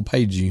up, we'll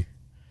page you.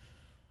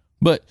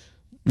 But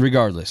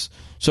regardless,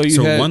 so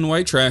had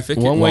one-way traffic,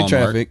 one-way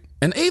traffic,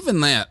 and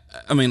even that.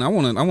 I mean, I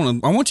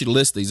want you to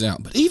list these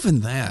out, but even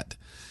that,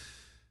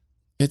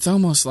 it's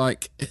almost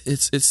like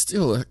it's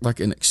still like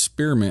an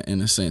experiment in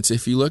a sense.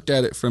 If you looked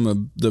at it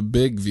from the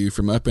big view,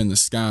 from up in the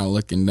sky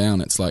looking down,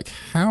 it's like,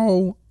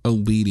 how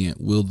obedient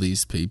will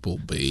these people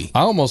be? I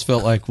almost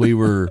felt like we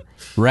were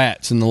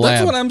rats in the lab.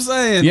 That's what I'm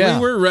saying. Yeah.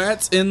 We were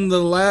rats in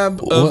the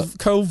lab of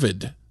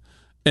COVID.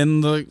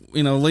 And the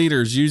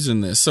leaders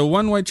using this. So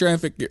one-way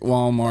traffic at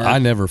Walmart. I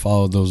never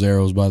followed those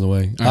arrows, by the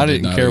way. I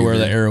didn't care where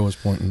the arrow was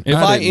pointing. If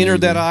I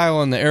entered that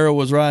aisle and the arrow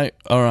was right,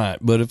 all right.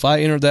 But if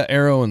I entered that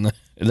arrow and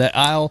that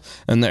aisle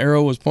and the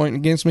arrow was pointing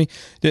against me,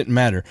 it didn't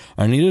matter.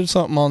 I needed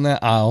something on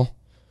that aisle.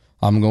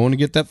 I'm going to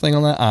get that thing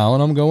on that aisle,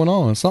 and I'm going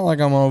on. It's not like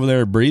I'm over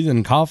there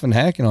breathing, coughing,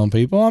 hacking on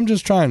people. I'm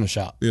just trying to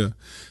shop. Yeah.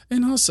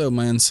 And also,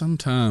 man,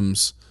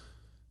 sometimes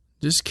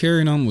just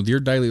carrying on with your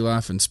daily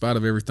life in spite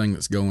of everything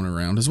that's going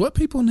around is what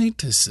people need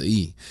to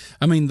see.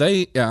 I mean,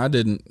 I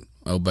didn't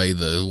obey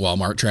the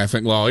Walmart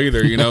traffic law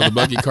either, the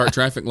buggy cart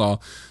traffic law.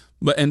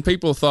 And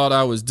people thought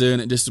I was doing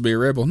it just to be a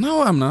rebel.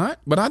 No, I'm not.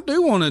 But I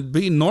do want to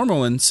be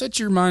normal and set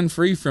your mind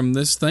free from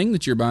this thing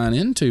that you're buying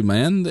into,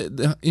 man.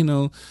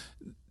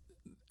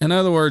 In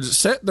other words,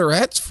 set the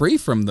rats free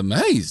from the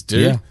maze,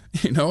 dude.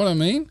 Yeah. You know what I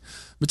mean?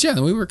 But yeah,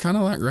 we were kind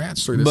of like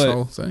rats through this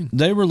whole thing.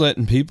 They were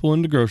letting people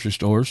into grocery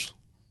stores.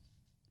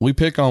 We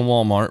pick on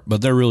Walmart,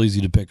 but they're real easy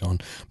to pick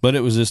on. But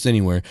it was just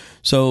anywhere.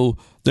 So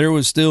there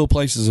was still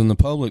places in the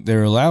public they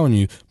were allowing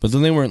you, but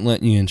then they weren't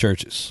letting you in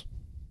churches.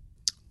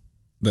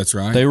 That's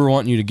right. They were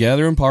wanting you to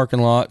gather in parking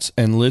lots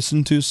and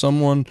listen to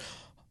someone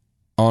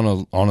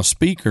on a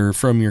speaker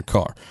from your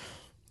car.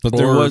 But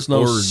there was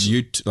no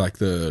like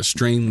the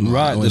stream,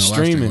 right? The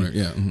streaming,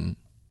 yeah. Mm-hmm.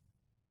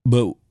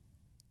 But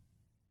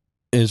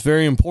it's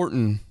very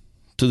important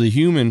to the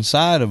human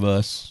side of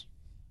us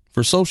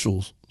for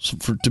socials.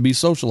 To be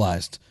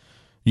socialized.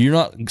 You're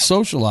not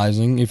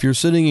socializing if you're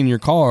sitting in your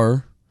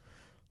car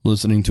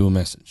listening to a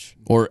message,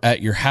 or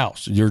at your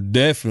house. You're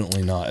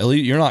definitely not. At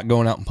least you're not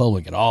going out in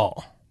public at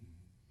all.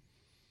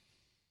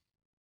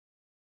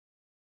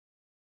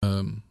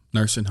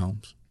 Nursing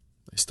homes.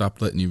 They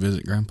stopped letting you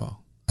visit grandpa.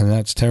 And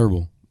that's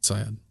terrible. It's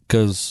sad.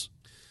 Because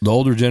the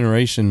older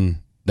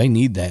generation, they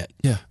need that.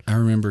 Yeah. I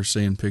remember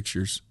seeing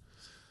pictures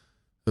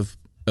of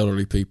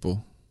elderly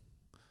people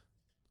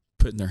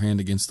putting their hand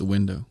against the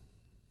window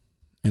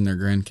and their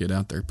grandkid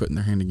out there putting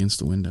their hand against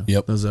the window.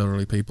 Yep. Those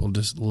elderly people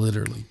just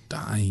literally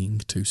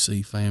dying to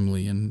see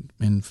family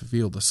and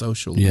feel the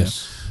social.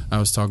 Yes. I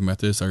was talking about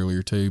this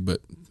earlier too,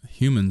 but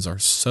humans are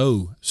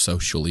so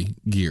socially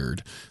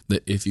geared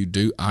that if you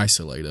do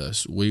isolate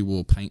us, we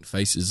will paint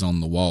faces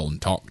on the wall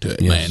and talk to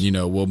it, Yes.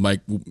 man. We'll make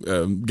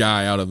a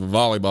guy out of a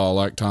volleyball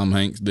like Tom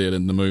Hanks did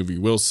in the movie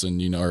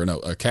Wilson,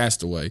 a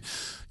Castaway.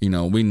 We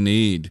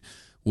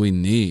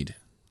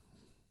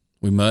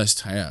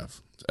must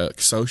have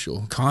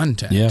social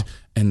contact. Yeah.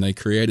 And they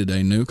created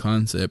a new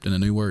concept and a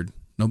new word.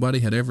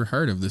 Nobody had ever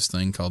heard of this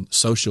thing called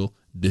social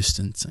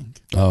distancing.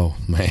 Oh,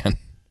 man.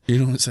 You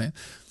know what I'm saying?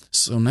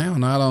 So now,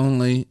 not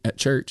only at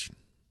church,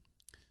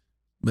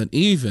 but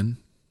even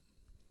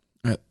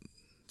at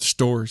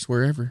stores,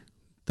 wherever,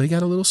 they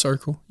got a little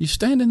circle. You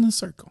stand in the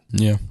circle.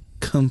 Yeah.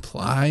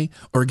 Comply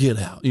or get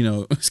out.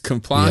 It's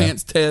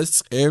compliance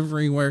tests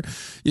everywhere.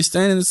 You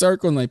stand in the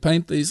circle and they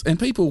paint these, and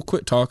people will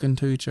quit talking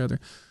to each other.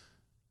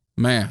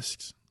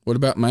 Masks. What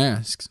about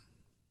masks?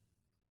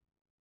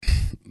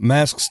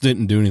 Masks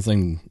didn't do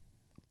anything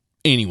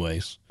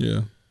anyways.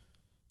 Yeah.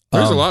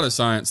 There's a lot of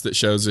science that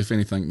shows, if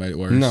anything, made it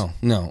worse. No.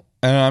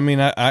 And I mean,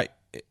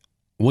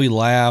 we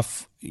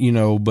laugh,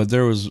 but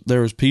there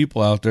was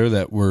people out there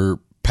that were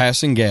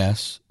passing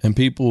gas and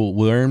people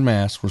wearing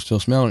masks were still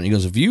smelling it. He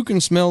goes, if you can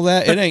smell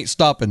that, it ain't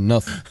stopping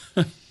nothing.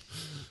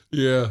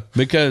 Yeah.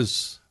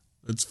 Because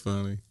That's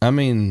funny. I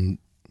mean,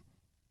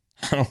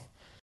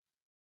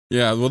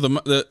 yeah. Well,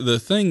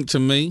 the thing to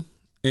me,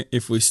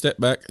 if we step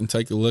back and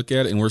take a look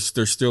at it, and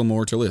there's still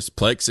more to list.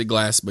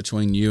 Plexiglass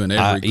between you and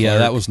every clerk. Yeah,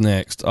 that was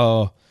next.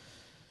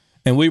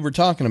 And we were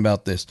talking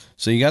about this.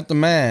 So you got the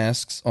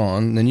masks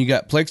on, then you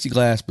got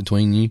plexiglass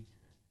between you.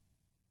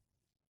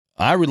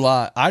 I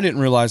didn't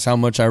realize how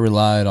much I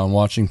relied on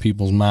watching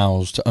people's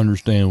mouths to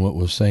understand what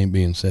was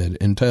being said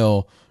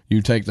until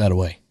you take that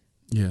away.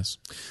 Yes.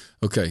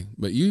 Okay,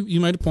 but you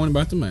made a point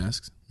about the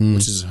masks,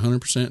 which is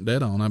 100%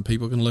 dead on.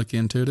 People can look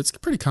into it. It's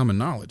pretty common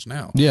knowledge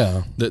now.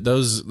 Yeah. That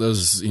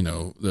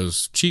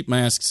those cheap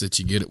masks that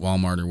you get at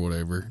Walmart or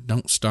whatever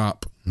don't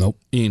stop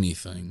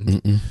anything.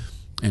 Mm-mm.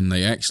 And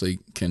they actually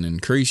can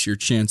increase your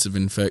chance of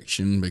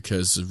infection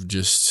because of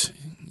just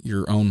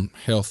your own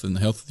health and the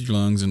health of your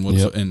lungs and what's.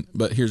 Yep.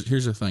 But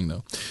here's the thing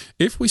though,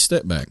 if we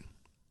step back,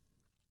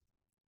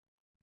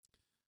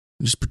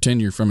 just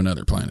pretend you're from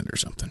another planet or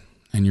something,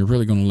 and you're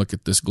really going to look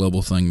at this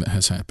global thing that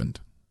has happened,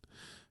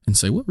 and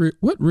say what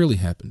really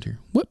happened here,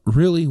 what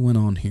really went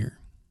on here.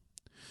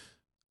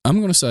 I'm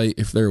going to say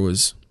if there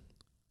was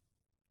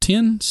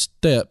 10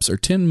 steps or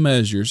 10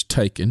 measures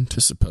taken to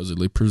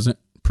supposedly prevent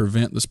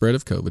the spread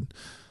of COVID,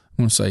 I'm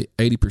going to say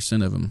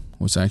 80% of them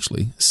was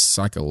actually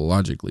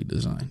psychologically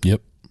designed.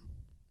 Yep.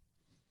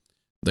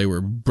 They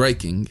were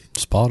breaking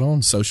spot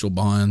on social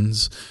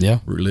bonds,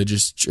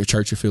 religious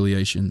church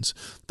affiliations.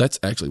 That's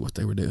actually what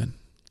they were doing.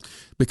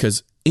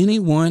 Because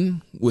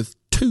anyone with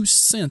 2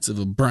 cents of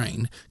a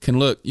brain can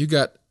look, you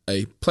got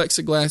a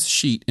plexiglass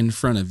sheet in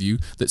front of you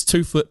that's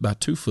 2 foot by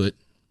 2 foot.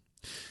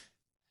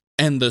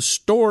 And the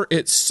store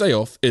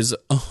itself is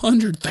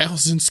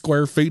 100,000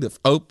 square feet of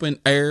open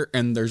air,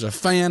 and there's a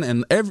fan,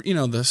 and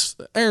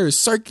the air is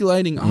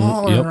circulating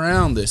all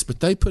around this.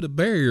 But they put a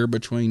barrier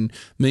between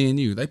me and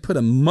you. They put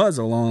a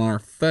muzzle on our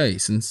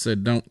face and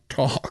said, "Don't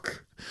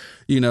talk."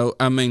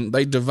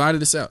 They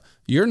divided us out.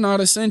 You're not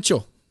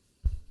essential.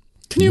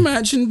 Can you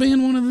imagine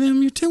being one of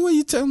them? You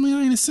tell me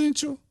I ain't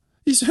essential.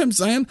 You see what I'm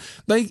saying?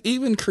 They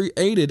even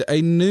created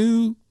a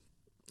new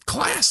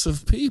class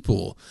of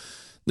people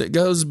that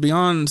goes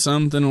beyond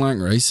something like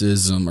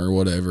racism or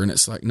whatever. And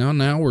it's like, no,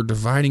 now we're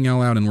dividing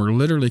y'all out, and we're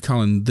literally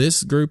calling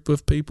this group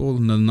of people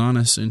the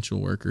non-essential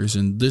workers,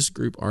 and this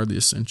group are the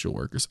essential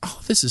workers.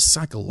 Oh, this is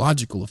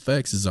psychological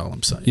effects is all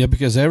I'm saying. Yeah,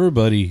 because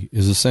everybody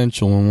is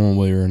essential in one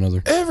way or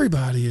another.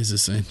 Everybody is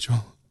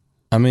essential.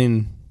 I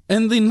mean...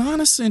 And the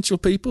non-essential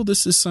people,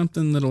 this is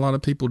something that a lot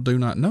of people do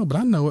not know, but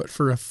I know it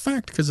for a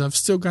fact because I've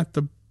still got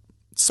the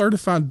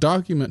certified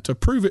document to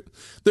prove it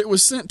that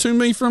was sent to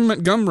me from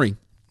Montgomery.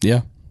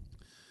 Yeah.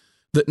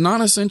 That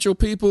non-essential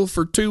people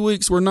for 2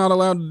 weeks were not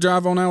allowed to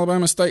drive on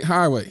Alabama state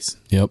highways.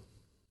 Yep.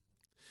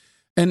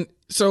 And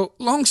so,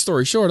 long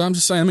story short, I'm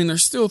just saying,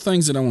 there's still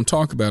things that I want to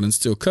talk about and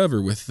still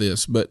cover with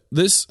this, but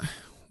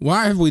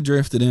why have we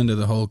drifted into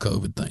the whole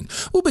COVID thing?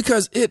 Well,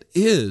 because it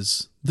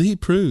is the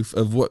proof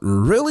of what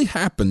really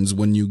happens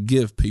when you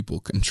give people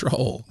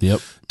control.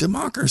 Yep.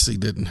 Democracy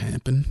didn't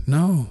happen.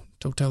 No.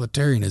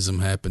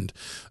 Totalitarianism happened.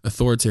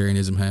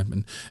 Authoritarianism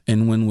happened.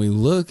 And when we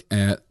look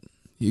at,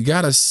 you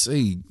got to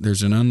see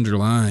there's an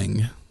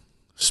underlying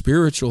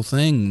spiritual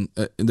thing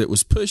that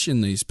was pushing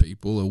these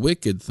people, a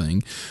wicked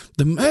thing.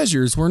 The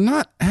measures were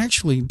not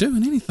actually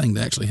doing anything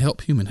to actually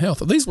help human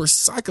health. These were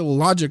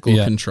psychological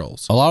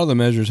controls. A lot of the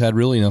measures had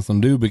really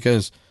nothing to do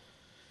because,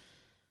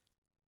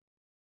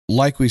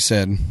 like we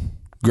said,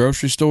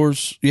 grocery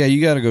stores,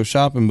 you got to go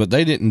shopping, but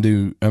they didn't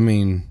do,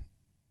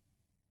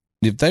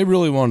 if they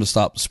really wanted to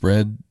stop the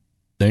spread,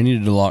 they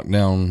needed to lock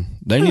down.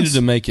 They needed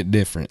to make it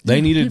different.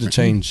 They needed to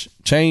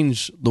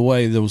change the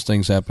way those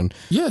things happen.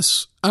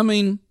 Yes.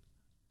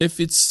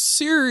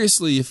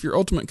 if your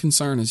ultimate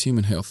concern is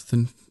human health,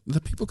 then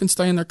the people can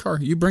stay in their car.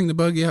 You bring the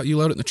buggy out, you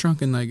load it in the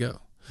trunk, and they go.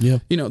 Yeah.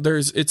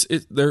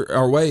 There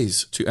are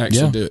ways to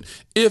actually do it.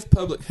 If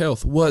public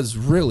health was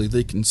really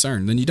the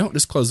concern, then you don't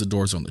just close the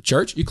doors on the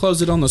church. You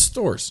close it on the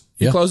stores.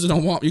 You close it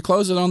on Walmart. You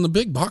close it on the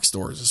big box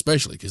stores,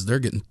 especially because they're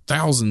getting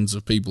thousands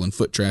of people in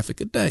foot traffic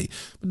a day.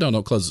 But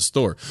don't close the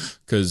store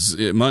because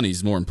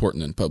money's more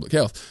important than public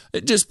health.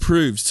 It just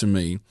proves to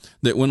me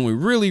that when we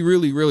really,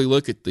 really, really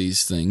look at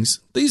these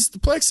things, the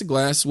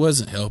plexiglass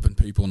wasn't helping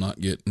people not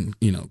get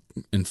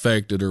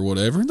infected or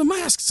whatever. The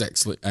masks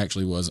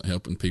actually wasn't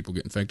helping people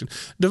get infected.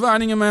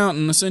 Dividing them out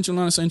and essential,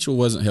 non-essential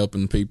wasn't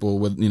helping people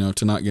with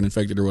to not get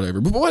infected or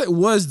whatever. But what it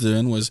was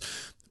doing was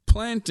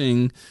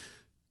planting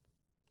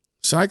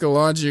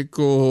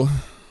psychological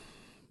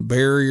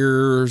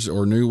barriers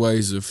or new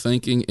ways of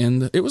thinking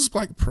it was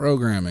like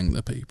programming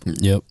the people.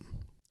 Yep.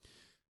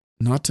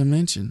 Not to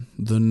mention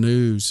the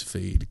news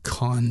feed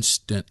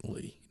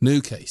constantly.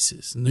 New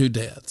cases, new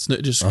deaths,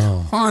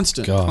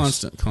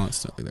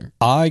 constantly there.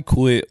 I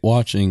quit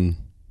watching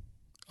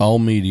all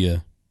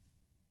media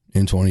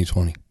in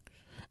 2020.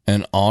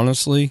 And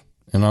honestly,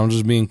 and I'm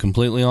just being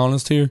completely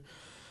honest here,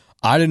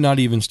 I did not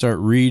even start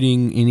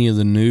reading any of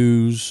the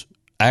news,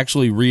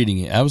 actually reading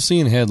it. I was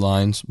seeing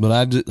headlines,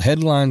 but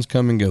headlines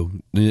come and go.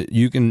 If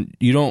you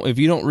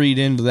don't read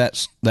into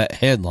that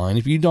headline,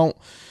 if you don't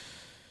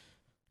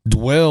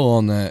dwell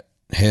on that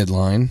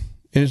headline,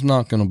 it's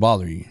not going to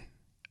bother you.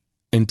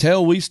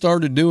 Until we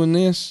started doing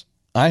this,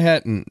 I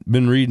hadn't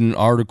been reading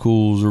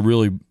articles or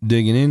really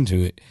digging into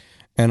it,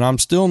 and I'm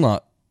still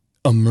not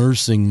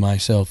immersing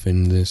myself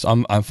in this.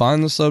 I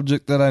find the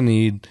subject that I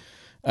need,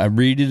 I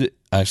read it,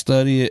 I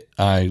study it,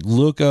 I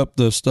look up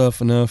the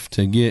stuff enough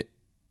to get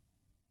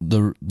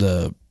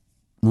the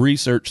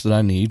research that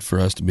I need for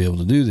us to be able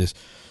to do this.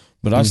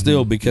 But I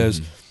still,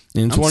 because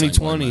in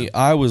 2020,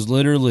 I was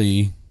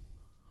literally,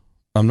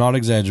 I'm not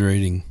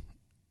exaggerating,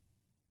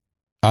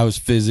 I was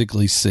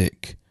physically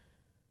sick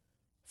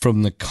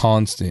from the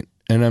constant.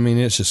 And I mean,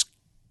 it's just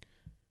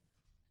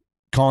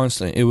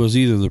constant. It was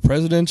either the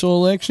presidential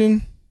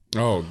election,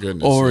 oh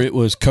goodness, or it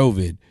was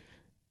COVID.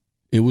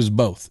 It was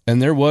both. And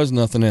there was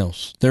nothing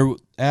else. There was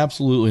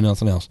absolutely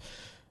nothing else.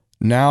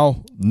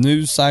 Now,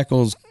 news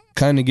cycles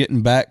kind of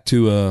getting back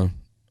to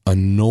a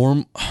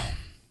norm.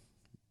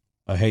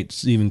 I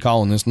hate even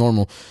calling this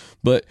normal,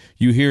 but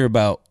you hear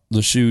about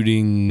the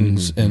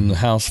shootings and the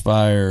house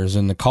fires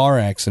and the car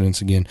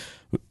accidents again.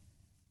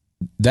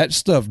 That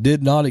stuff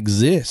did not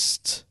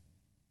exist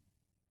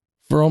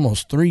for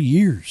almost 3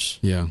 years.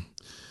 Yeah.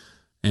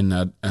 And,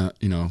 I'm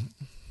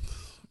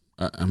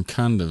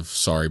kind of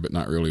sorry, but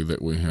not really,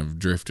 that we have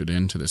drifted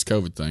into this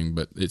COVID thing,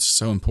 but it's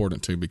so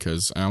important too,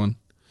 because, Alan,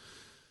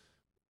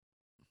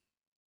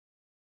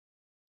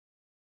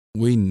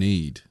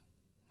 the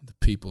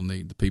people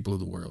of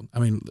the world. I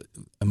mean,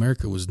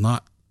 America was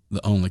not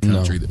the only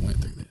country that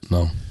went through this.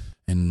 No.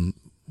 And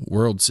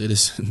world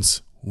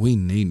citizens, we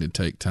need to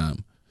take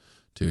time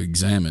to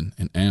examine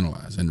and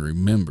analyze and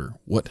remember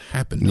what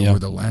happened over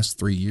the last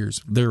 3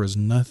 years. There is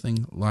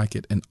nothing like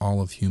it in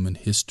all of human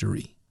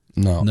history.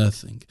 No.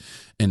 Nothing.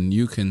 And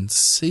you can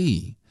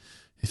see,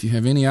 if you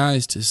have any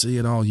eyes to see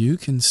it all, you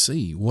can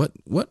see what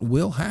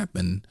will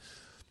happen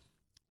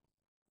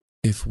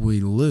if we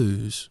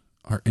lose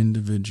our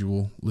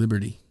individual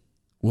liberty.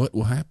 What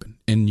will happen?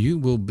 And you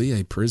will be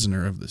a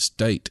prisoner of the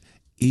state,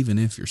 even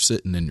if you're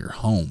sitting in your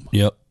home.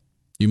 Yep.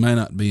 You may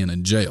not be in a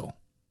jail,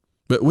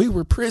 but we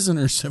were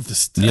prisoners of the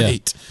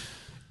state.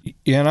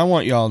 Yeah, and I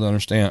want y'all to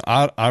understand,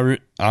 I'm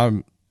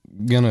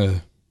going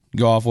to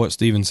go off what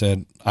Stephen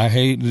said. I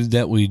hated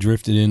that we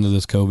drifted into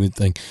this COVID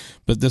thing,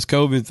 but this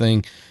COVID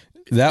thing,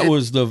 that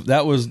was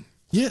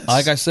yes.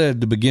 Like I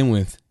said to begin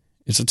with,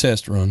 it's a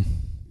test run.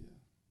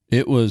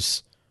 It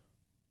was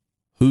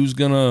who's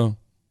going to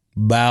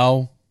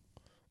bow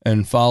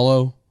and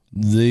follow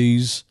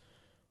these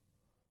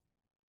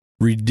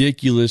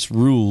ridiculous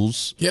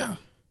rules. Yeah.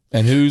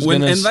 And who's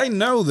going to... And they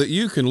know that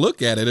you can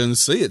look at it and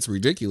see it's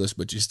ridiculous,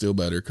 but you still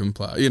better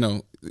comply.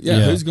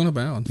 Who's going to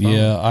bow and follow?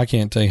 Yeah, I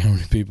can't tell you how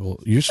many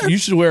people... You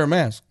should wear a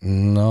mask.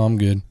 No, I'm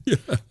good.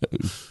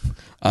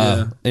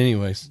 Yeah.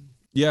 Anyways.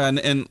 Yeah,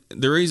 and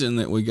the reason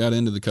that we got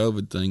into the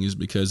COVID thing is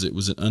because it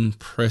was an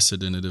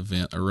unprecedented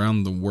event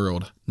around the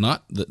world.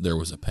 Not that there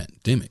was a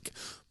pandemic,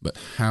 but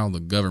how the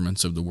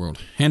governments of the world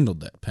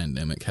handled that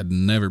pandemic had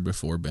never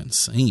before been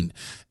seen.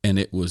 And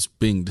it was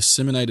being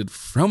disseminated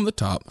from the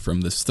top,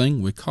 from this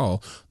thing we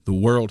call the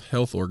World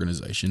Health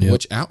Organization,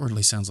 which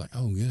outwardly sounds like,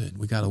 oh, good,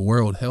 we got a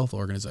World Health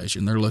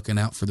Organization. They're looking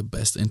out for the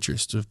best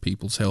interests of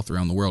people's health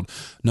around the world.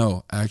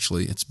 No,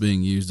 actually, it's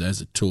being used as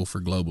a tool for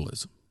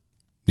globalism.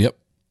 Yep.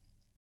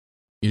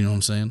 You know what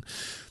I'm saying?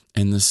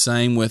 And the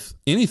same with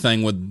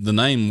anything with the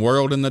name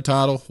world in the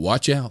title,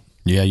 watch out.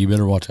 Yeah, you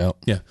better watch out.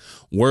 Yeah.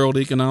 World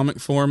Economic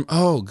Forum.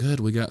 Oh, good.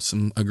 We got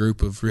a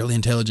group of really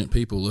intelligent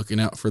people looking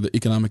out for the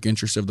economic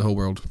interests of the whole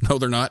world. No,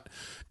 they're not.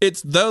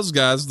 It's those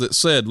guys that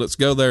said, let's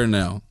go there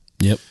now.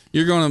 Yep.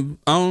 You're going to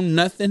own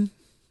nothing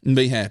and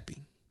be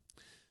happy.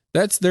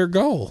 That's their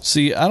goal.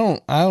 See, I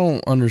don't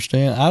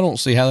understand. I don't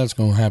see how that's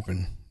going to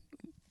happen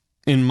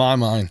in my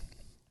mind.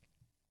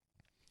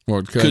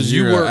 Well, because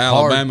you work were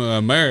Alabama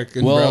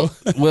American, bro.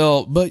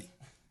 Well, but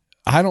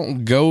I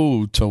don't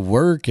go to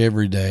work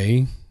every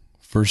day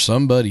for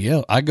somebody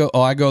else. I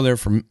go there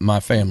for my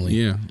family.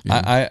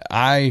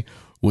 Yeah.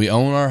 We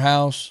own our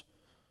house,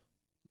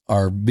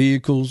 our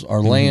vehicles,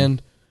 our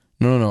land.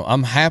 No.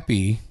 I'm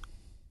happy.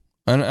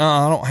 And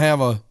I don't have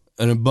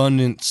an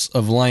abundance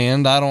of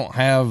land. I don't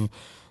have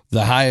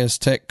the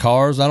highest tech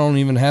cars. I don't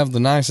even have the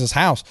nicest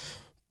house,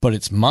 but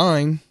it's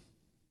mine,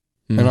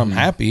 and I'm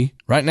happy.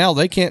 Right now,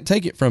 they can't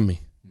take it from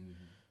me.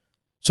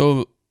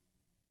 So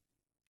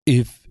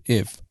if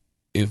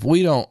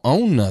we don't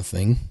own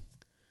nothing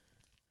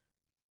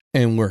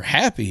and we're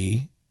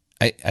happy,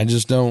 I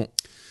just don't.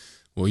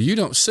 Well, you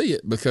don't see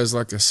it because,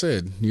 like I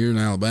said, you're an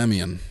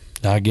Alabamian.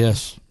 I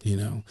guess.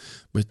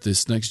 But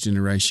this next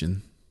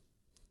generation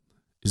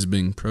is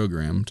being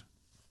programmed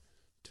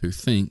to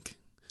think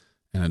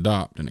and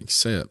adopt and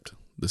accept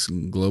this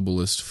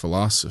globalist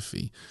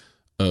philosophy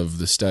of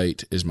the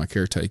state is my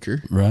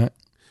caretaker. Right.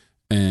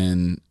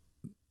 And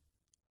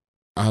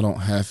I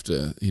don't have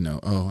to,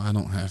 I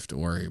don't have to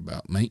worry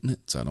about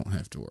maintenance. I don't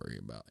have to worry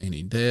about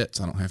any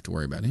debts. I don't have to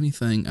worry about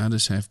anything. I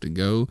just have to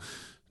go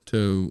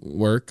to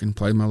work and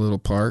play my little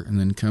part and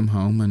then come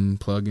home and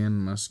plug in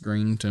my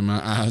screen to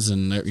my eyes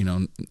and,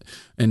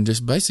 and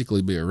just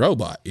basically be a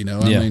robot, I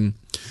mean,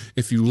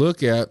 if you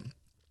look at,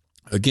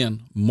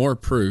 again, more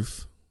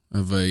proof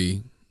of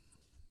a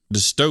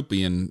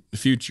dystopian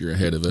future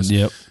ahead of us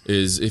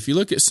is if you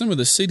look at some of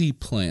the city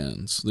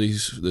plans,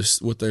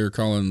 this what they're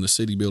calling the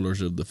city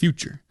builders of the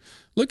future.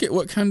 Look at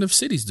what kind of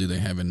cities do they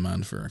have in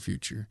mind for our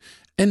future.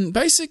 And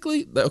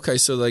basically, okay,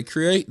 so they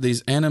create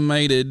these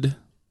animated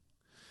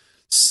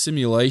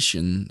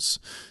simulations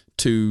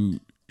to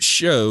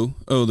show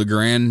the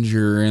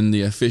grandeur and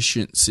the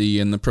efficiency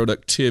and the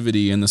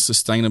productivity and the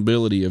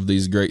sustainability of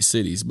these great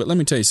cities. But let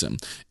me tell you something.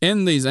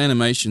 In these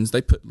animations,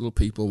 they put little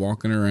people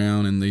walking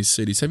around in these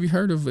cities. Have you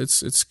heard of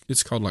it's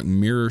called like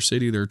Mirror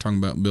City? They're talking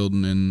about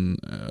building in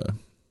I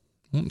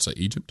won't say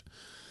Egypt.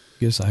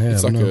 Yes, I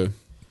have.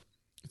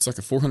 It's like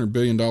a $400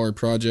 billion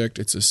project.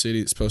 It's a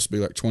city that's supposed to be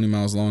like 20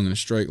 miles long in a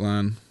straight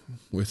line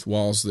with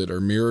walls that are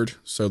mirrored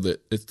so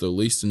that it's the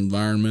least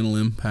environmental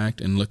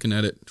impact. And looking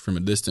at it from a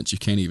distance, you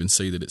can't even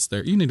see that it's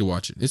there. You need to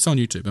watch it. It's on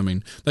YouTube. I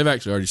mean, they've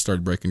actually already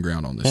started breaking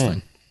ground on this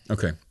thing.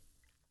 Okay.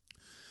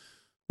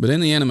 But in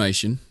the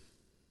animation,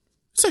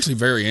 it's actually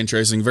very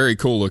interesting, very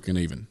cool looking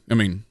even. I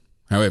mean,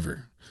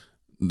 however,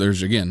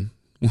 there's, again,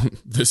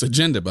 this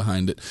agenda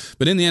behind it.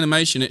 But in the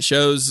animation, it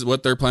shows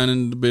what they're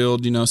planning to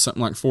build,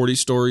 something like 40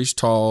 stories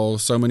tall,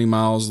 so many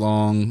miles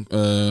long,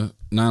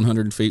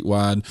 900 feet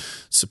wide.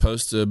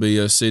 Supposed to be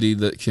a city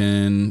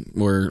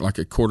where like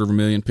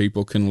 250,000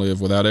 people can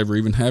live without ever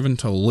even having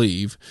to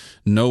leave.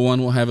 No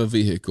one will have a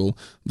vehicle.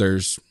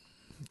 There's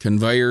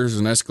conveyors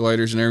and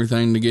escalators and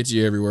everything to get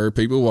you everywhere.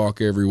 People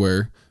walk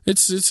everywhere.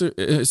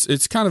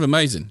 It's kind of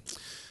amazing.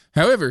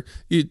 However,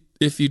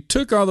 if you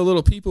took all the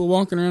little people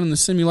walking around in the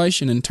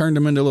simulation and turned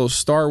them into little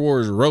Star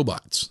Wars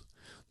robots,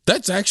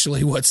 that's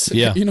actually what's,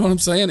 you know what I'm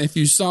saying? If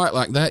you saw it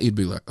like that, you'd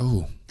be like,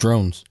 oh.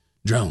 Drones.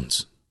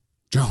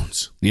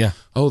 Yeah.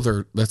 A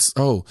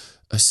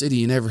city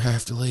you never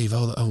have to leave.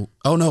 Oh,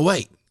 no,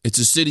 wait. It's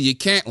a city you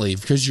can't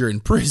leave because you're in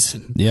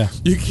prison. Yeah.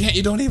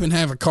 You don't even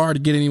have a car to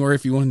get anywhere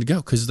if you wanted to go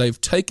because they've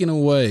taken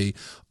away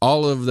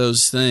all of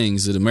those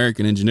things that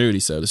American ingenuity,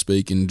 so to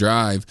speak, and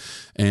drive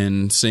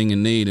and sing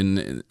and need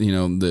and,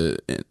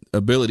 the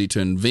ability to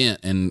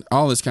invent and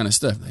all this kind of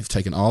stuff. They've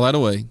taken all that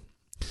away.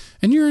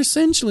 And you're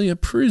essentially a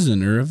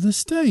prisoner of the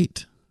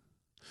state.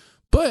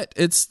 But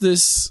it's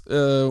this,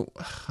 I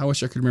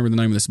wish I could remember the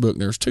name of this book.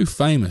 There's two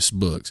famous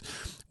books.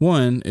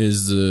 One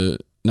is the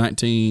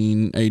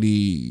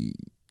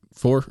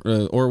 1984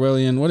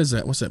 Orwellian. What is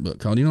that? What's that book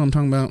called? You know what I'm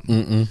talking about?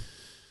 Mm-mm.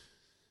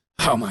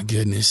 Oh, my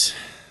goodness.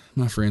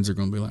 My friends are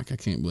going to be like, I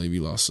can't believe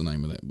you lost the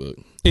name of that book.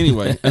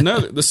 Anyway,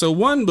 so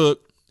one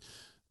book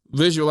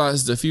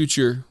visualized a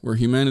future where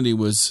humanity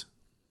was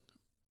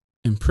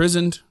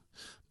imprisoned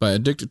by a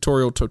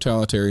dictatorial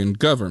totalitarian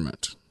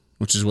government,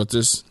 which is what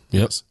this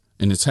is.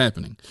 And it's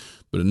happening.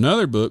 But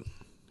another book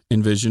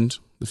envisioned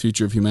the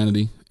future of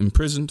humanity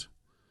imprisoned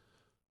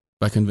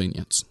by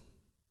convenience.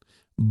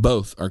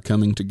 Both are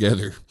coming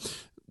together.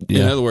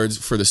 Yeah. In other words,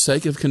 for the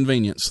sake of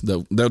convenience,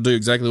 they'll do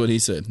exactly what he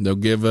said. They'll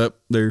give up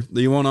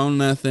you won't own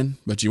nothing,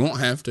 but you won't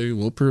have to.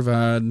 We'll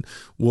provide,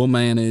 we'll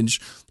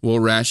manage, we'll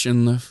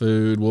ration the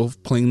food, we'll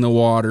clean the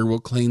water, we'll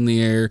clean the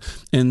air.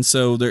 And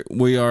so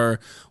we are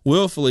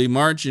willfully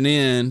marching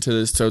into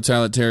this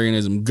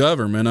totalitarianism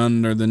government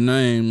under the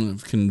name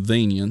of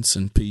convenience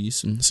and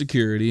peace and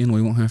security, and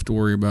we won't have to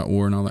worry about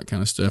war and all that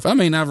kind of stuff. I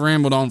mean, I've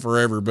rambled on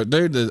forever, but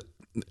dude, the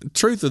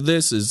truth of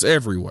this is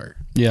everywhere.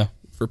 Yeah.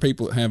 For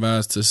people that have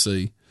eyes to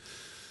see.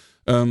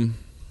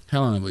 How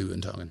long have we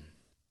been talking?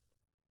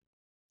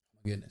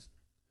 My goodness.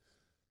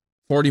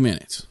 40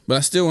 minutes. But I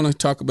still want to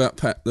talk about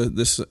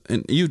this.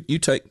 And you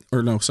take,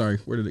 or no, sorry,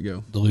 where did it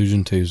go?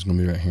 Delusion 2 is going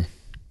to be right here.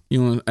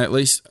 You want to at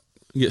least,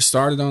 get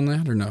started on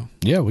that or no?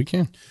 Yeah, we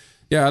can.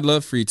 Yeah, I'd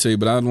love for you to,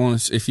 but I'd want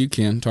to, if you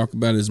can, talk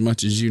about it as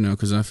much as you know,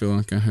 because I feel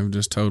like I have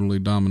just totally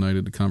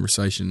dominated the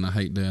conversation, and I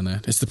hate doing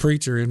that. It's the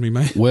preacher in me,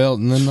 man. Well,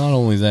 not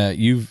only that,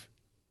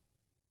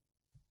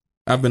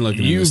 I've been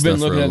looking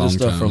at this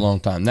stuff for a long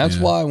time. That's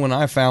why when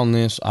I found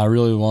this, I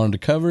really wanted to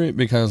cover it,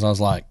 because I was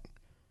like,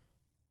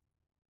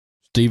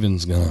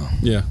 Stephen's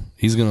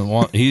he's gonna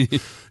want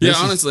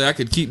honestly, I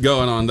could keep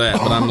going on that,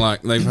 but I'm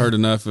like, they've heard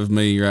enough of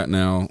me right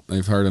now.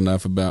 They've heard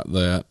enough about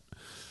that.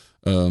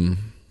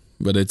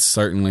 But it's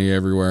certainly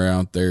everywhere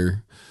out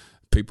there.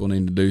 People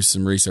need to do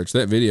some research.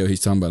 That video he's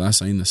talking about, I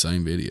seen the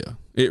same video.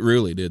 It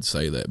really did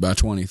say that by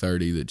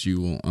 2030 that you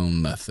will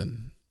own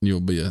nothing.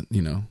 You'll be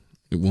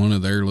one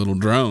of their little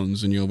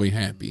drones, and you'll be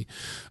happy.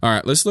 All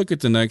right, let's look at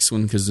the next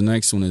one, because the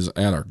next one is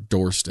at our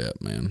doorstep,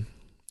 man.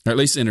 Or at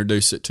least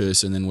introduce it to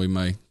us, and then we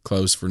may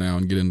close for now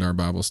and get into our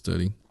Bible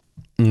study.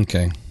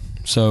 Okay.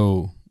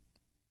 So,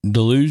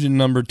 delusion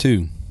number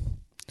 2.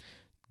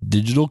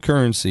 Digital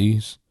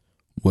currencies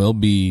will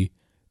be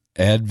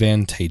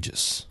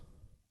advantageous.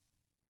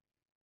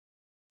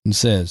 It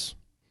says,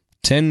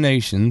 10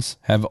 nations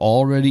have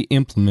already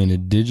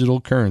implemented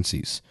digital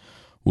currencies,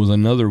 with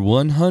another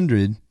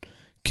 100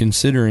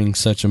 considering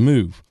such a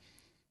move.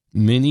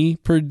 Many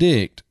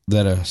predict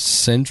that a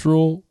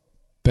central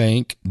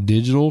bank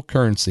digital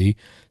currency,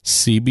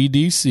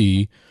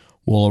 CBDC,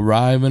 will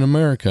arrive in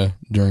America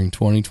during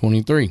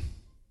 2023.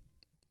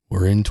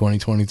 We're in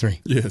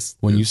 2023. Yes.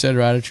 When you said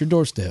right at your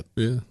doorstep.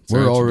 Yeah.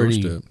 We're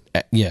already.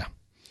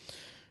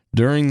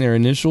 During their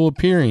initial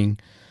appearing,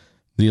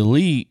 the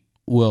elite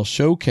will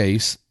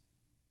showcase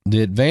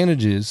the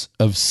advantages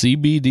of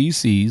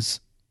CBDCs.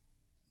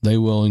 They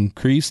will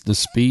increase the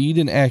speed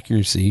and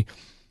accuracy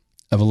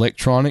of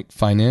electronic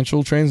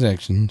financial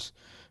transactions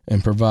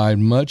and provide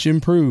much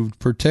improved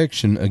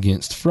protection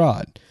against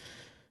fraud.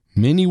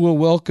 Many will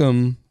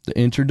welcome the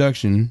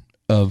introduction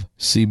of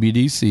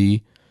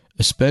CBDC,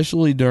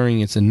 especially during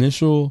its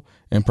initial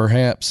and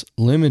perhaps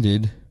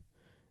limited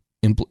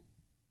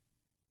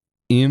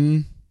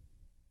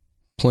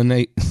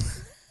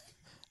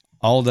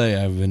all day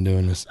I've been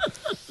doing this.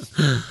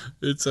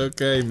 It's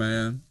okay,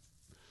 man.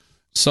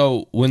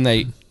 So when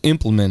they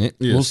implement it,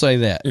 we'll say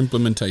that.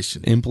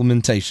 Implementation.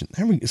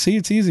 See,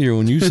 it's easier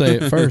when you say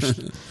it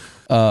first.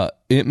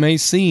 It may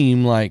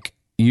seem like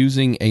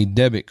using a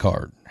debit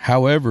card.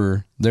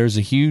 However, there's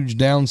a huge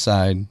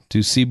downside to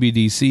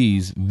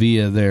CBDCs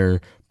via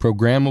their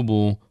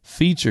programmable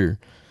feature.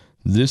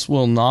 This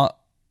will not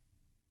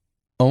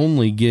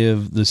only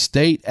give the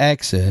state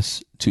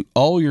access to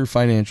all your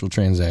financial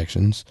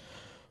transactions,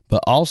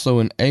 but also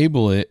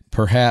enable it,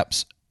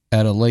 perhaps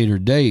at a later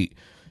date,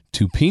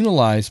 to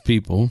penalize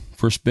people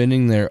for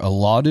spending their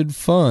allotted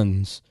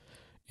funds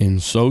in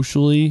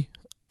socially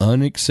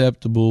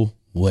unacceptable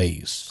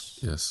ways.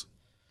 Yes.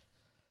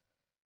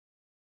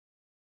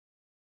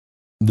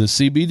 The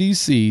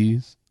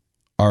CBDCs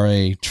are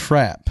a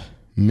trap.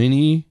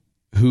 Many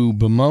who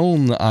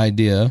bemoan the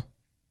idea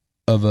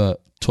of a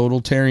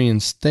totalitarian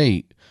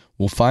state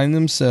will find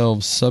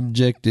themselves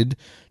subjected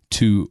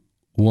to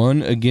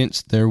one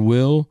against their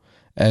will,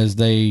 as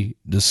they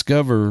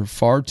discover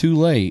far too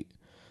late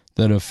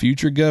that a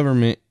future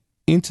government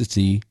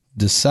entity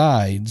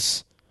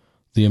decides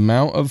the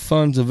amount of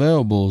funds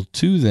available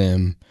to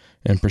them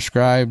and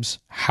prescribes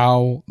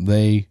how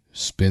they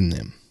spend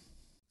them.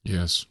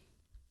 Yes.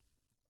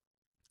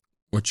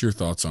 What's your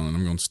thoughts on it?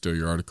 I'm going to steal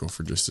your article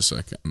for just a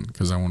second,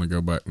 because I want to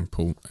go back and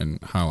pull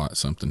and highlight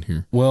something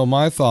here. Well,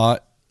 my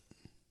thought,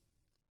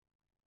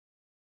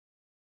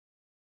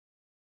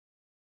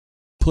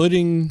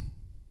 putting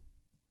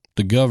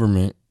the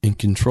government in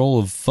control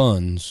of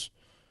funds,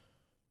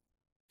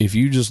 if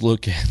you just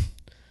look at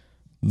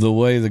the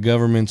way the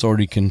government's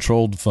already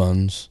controlled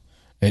funds,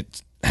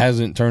 it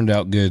hasn't turned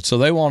out good. So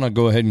they want to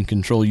go ahead and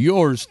control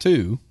yours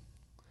too.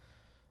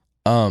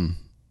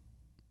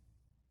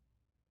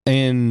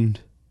 And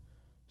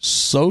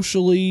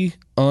socially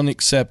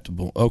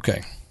unacceptable.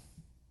 Okay.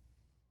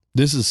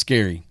 This is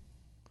scary,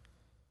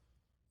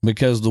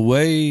 because the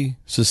way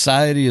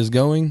society is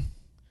going,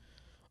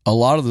 a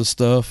lot of the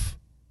stuff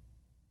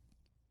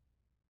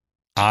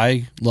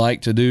I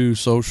like to do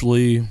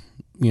socially,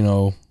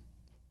 go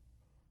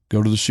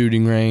to the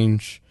shooting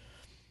range,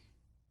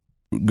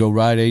 go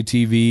ride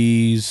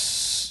ATVs,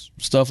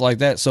 stuff like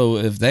that. So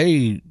if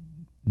they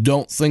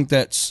don't think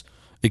that's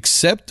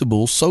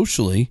acceptable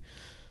socially,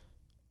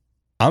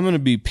 I'm going to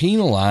be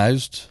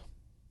penalized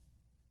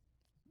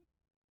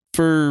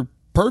for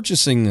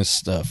purchasing this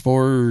stuff,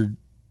 or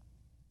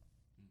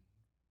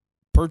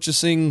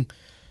purchasing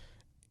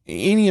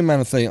any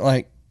amount of thing.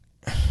 Like,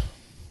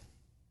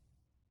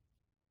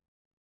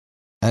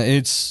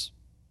 it's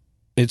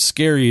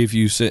scary if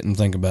you sit and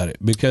think about it,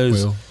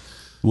 because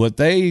what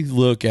they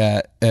look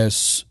at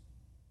as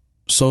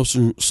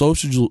sociably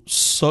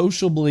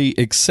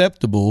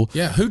acceptable.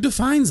 Yeah, who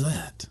defines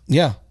that?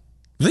 Yeah.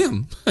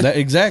 Them.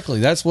 Exactly.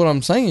 That's what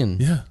I'm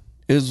saying. Yeah.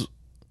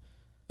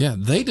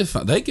 They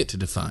get to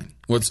define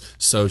what's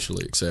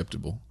socially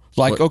acceptable.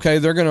 Like, okay,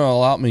 they're going to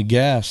allot me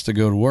gas to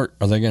go to work.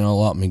 Are they going to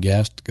allot me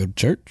gas to go to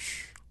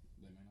church?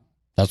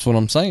 That's what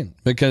I'm saying.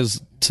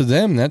 Because to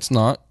them, that's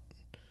not.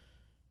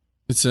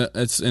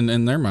 It's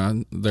in their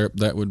mind,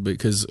 that would be,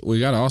 because we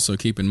got to also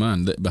keep in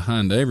mind that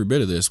behind every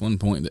bit of this, one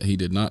point that he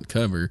did not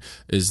cover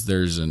is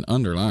there's an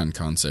underlying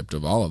concept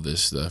of all of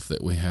this stuff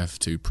that we have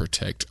to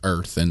protect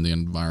Earth and the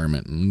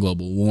environment and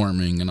global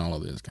warming and all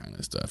of this kind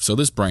of stuff. So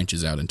this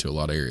branches out into a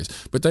lot of areas.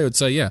 But they would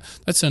say, yeah,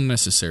 that's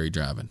unnecessary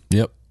driving.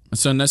 Yep.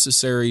 It's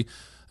unnecessary.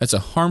 That's a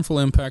harmful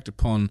impact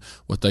upon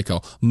what they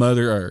call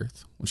Mother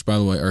Earth, which, by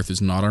the way, Earth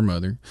is not our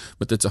mother,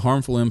 but that's a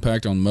harmful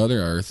impact on Mother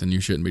Earth, and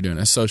you shouldn't be doing it.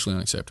 That's socially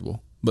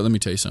unacceptable. But let me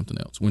tell you something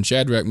else. When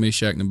Shadrach,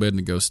 Meshach, and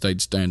Abednego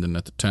stayed standing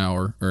at the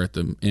tower, or at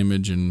the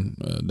image in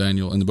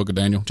Daniel, in the book of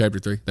Daniel, chapter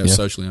 3, that was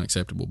socially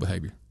unacceptable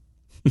behavior.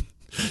 You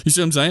see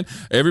what I'm saying?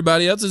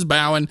 Everybody else is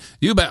bowing.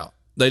 You bow.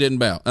 They didn't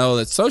bow. Oh,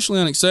 that's socially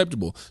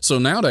unacceptable. So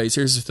nowadays,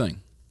 here's the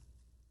thing.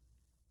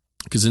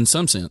 Because in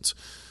some sense,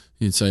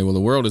 you'd say, well, the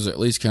world is at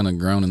least kind of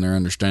grown in their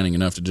understanding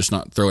enough to just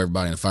not throw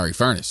everybody in a fiery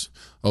furnace.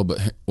 Oh,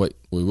 but wait,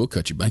 we will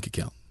cut your bank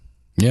account.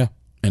 Yeah.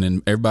 And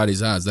in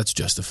everybody's eyes, that's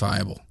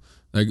justifiable.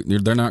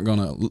 They're not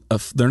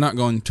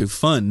going to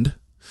fund.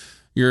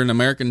 You're an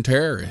American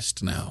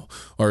terrorist now,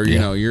 or you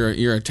know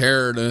you're a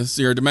terrorist.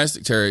 You're a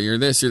domestic terrorist. You're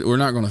this. We're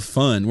not going to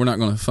fund. We're not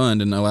going to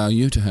fund and allow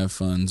you to have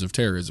funds of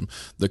terrorism.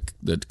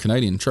 The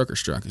Canadian trucker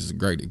strike is a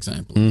great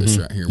example of this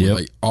right here, where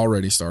they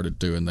already started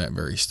doing that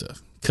very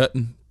stuff,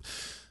 cutting.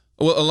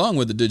 Well, along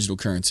with the digital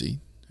currency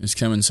is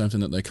coming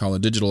something that they call a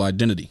digital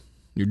identity.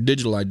 Your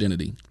digital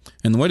identity,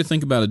 and the way to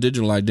think about a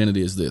digital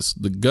identity is this: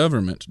 the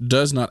government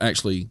does not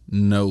actually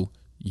know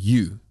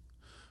you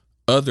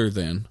other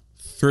than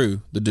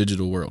through the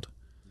digital world.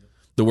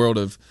 The world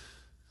of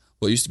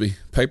what used to be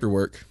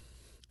paperwork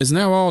is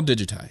now all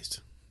digitized.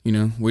 You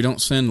know, we don't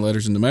send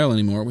letters in the mail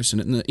anymore. We send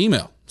it in the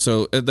email.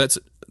 So that's,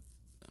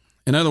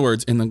 in other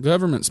words, in the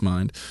government's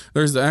mind,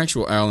 there's the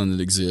actual Alan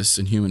that exists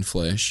in human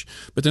flesh,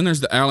 but then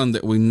there's the Alan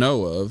that we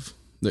know of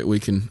that we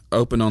can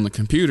open on the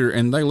computer,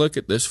 and they look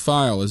at this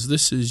file as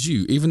this is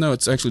you, even though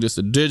it's actually just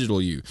a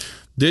digital you.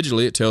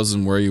 Digitally, it tells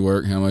them where you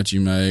work, how much you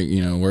make,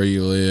 you know, where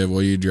you live,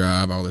 where you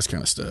drive, all this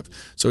kind of stuff.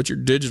 So it's your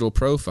digital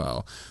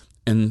profile.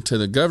 And to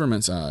the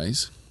government's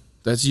eyes,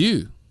 that's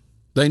you.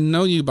 They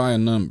know you by a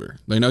number.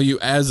 They know you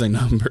as a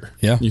number.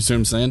 Yeah. You see what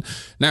I'm saying?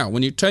 Now,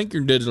 when you take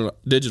your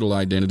digital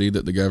identity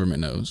that the government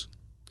knows,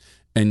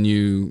 and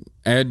you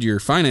add your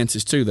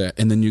finances to that,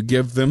 and then you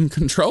give them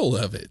control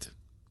of it,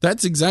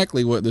 that's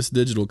exactly what this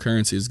digital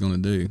currency is going to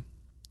do.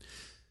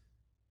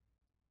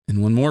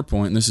 And one more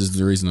point, and this is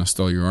the reason I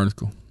stole your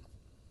article.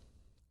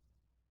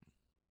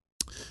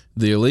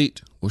 The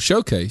elite will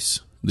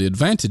showcase the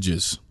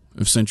advantages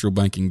of central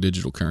banking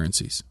digital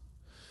currencies.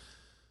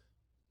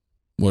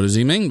 What does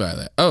he mean by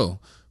that? Oh,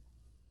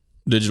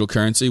 digital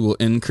currency will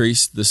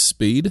increase the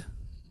speed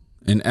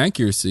and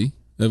accuracy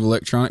of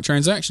electronic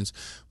transactions.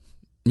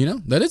 You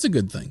know, that is a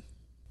good thing.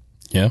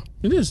 Yeah.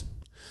 It is.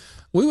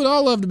 We would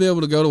all love to be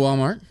able to go to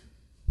Walmart,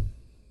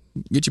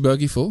 get your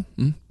buggy full,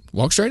 and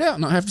walk straight out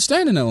and not have to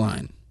stand in a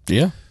line.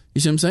 Yeah. You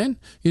see what I'm saying?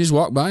 You just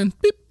walk by and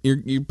beep,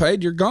 you're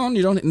paid, you're gone.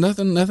 You don't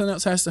nothing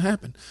else has to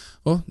happen.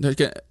 Well,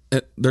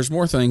 there's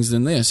more things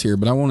than this here,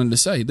 but I wanted to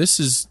say this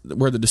is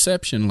where the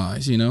deception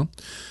lies. You know,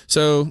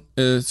 so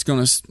it's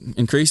going to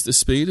increase the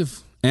speed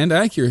and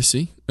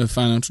accuracy of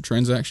financial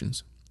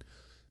transactions.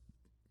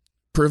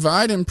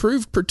 Provide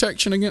improved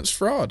protection against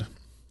fraud.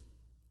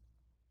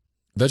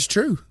 That's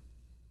true.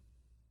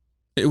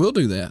 It will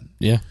do that.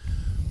 Yeah.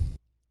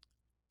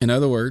 In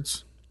other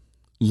words,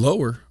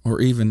 lower or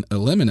even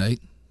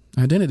eliminate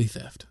identity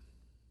theft.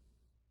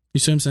 You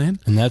see what I'm saying?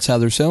 And that's how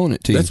they're selling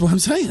it to you. That's what I'm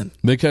saying.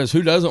 Because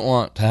who doesn't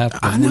want to have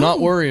to not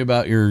worry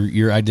about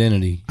your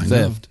identity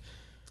theft?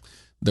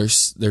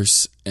 Here's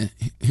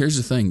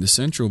the thing: the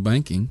central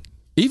banking,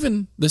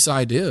 even this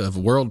idea of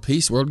world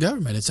peace, world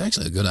government, it's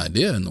actually a good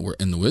idea in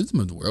the wisdom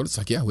of the world. It's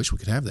like, yeah, I wish we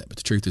could have that, but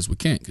the truth is we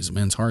can't, because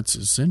man's hearts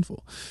is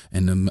sinful,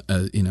 and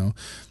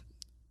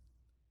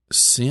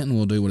sin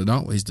will do what it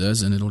always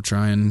does, and it'll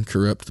try and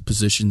corrupt the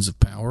positions of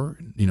power.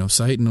 You know,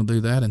 Satan will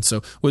do that. And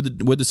so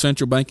with the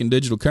central bank and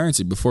digital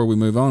currency, before we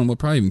move on, we'll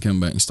probably even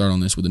come back and start on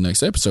this with the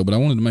next episode, but I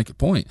wanted to make a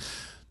point.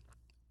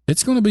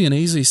 It's going to be an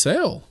easy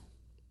sell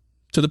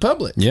to the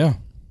public. Yeah.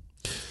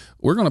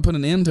 We're going to put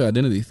an end to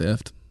identity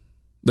theft.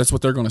 That's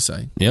what they're going to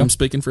say. Yeah. I'm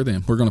speaking for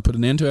them. We're going to put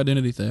an end to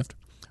identity theft.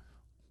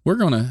 We're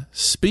going to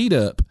speed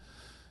up,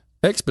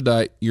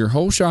 expedite your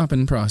whole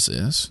shopping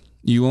process.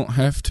 You won't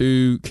have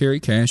to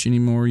carry cash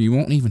anymore. You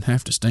won't even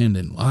have to stand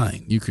in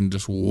line. You can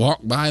just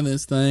walk by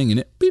this thing and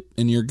it beep,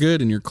 and you're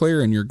good and you're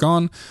clear and you're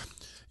gone.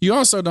 You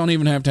also don't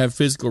even have to have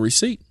physical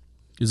receipt,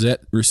 because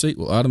that receipt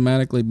will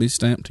automatically be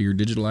stamped to your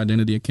digital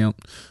identity account,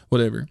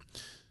 whatever.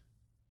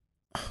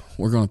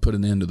 We're going to put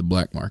an end to the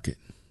black market.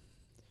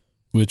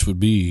 Which would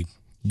be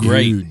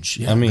great. Huge.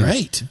 Yeah,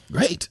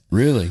 great.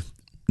 Really?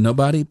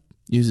 Nobody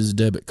uses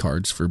debit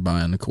cards for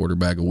buying a quarter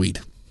bag of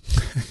weed.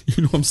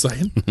 You know what I'm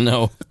saying?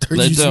 No, they're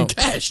using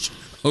cash.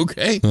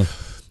 Okay.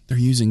 They're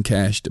using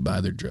cash to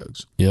buy their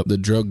drugs. Yep. The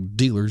drug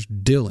dealers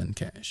deal in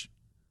cash.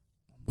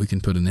 we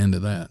can put an end to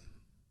that.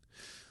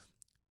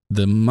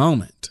 The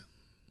moment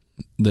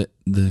that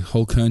the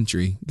whole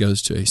country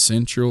goes to a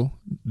central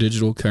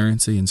digital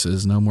currency and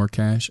says no more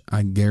cash,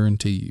 I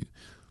guarantee you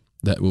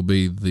that will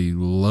be the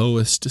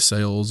lowest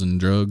sales in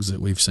drugs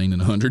that we've seen in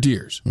 100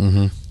 years,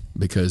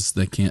 because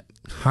they can't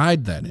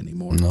hide that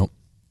anymore. Nope.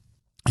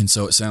 And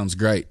so it sounds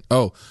great.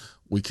 Oh,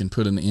 we can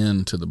put an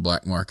end to the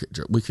black market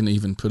drug. We can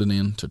even put an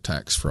end to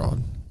tax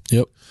fraud.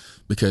 Yep.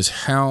 Because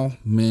how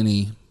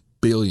many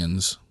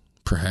billions,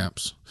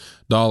 perhaps,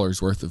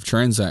 dollars worth of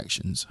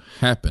transactions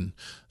happen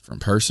from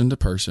person to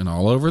person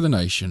all over the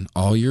nation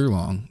all year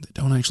long that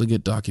don't actually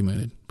get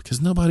documented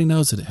because nobody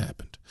knows that it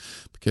happened.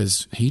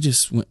 Because he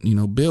just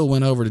went, Bill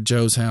went over to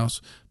Joe's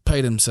house,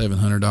 paid him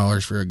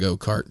 $700 for a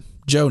go-kart.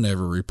 Joe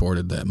never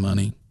reported that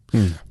money.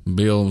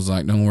 Bill was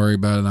like, don't worry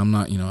about it. I'm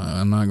not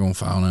going to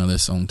file none of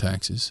this on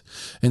taxes.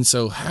 And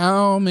so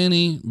how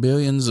many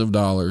billions of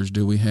dollars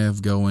do we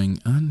have going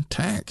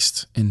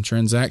untaxed in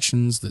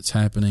transactions that's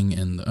happening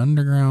in the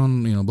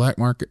underground, black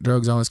market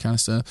drugs, all this kind of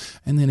stuff,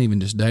 and then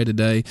even just day to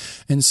day.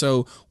 And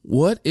so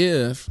what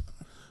if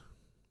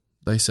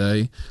they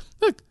say,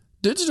 look,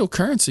 digital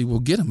currency will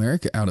get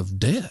America out of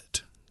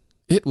debt.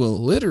 It will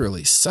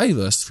literally save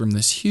us from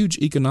this huge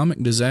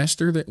economic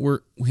disaster that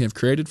we have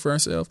created for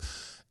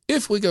ourselves.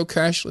 If we go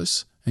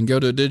cashless and go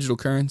to a digital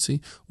currency,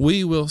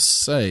 we will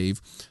save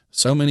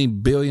so many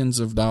billions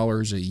of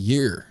dollars a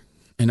year.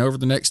 And over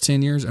the next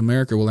 10 years,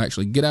 America will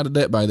actually get out of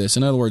debt by this.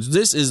 In other words,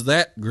 this is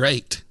that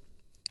great.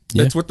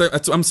 Yeah. That's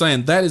what I'm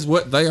saying. That is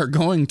what they are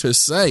going to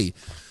say.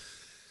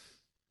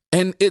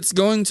 And it's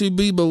going to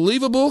be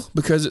believable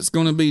because it's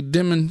going to be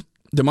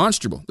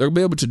demonstrable. They'll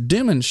be able to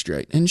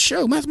demonstrate and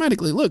show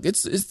mathematically, look,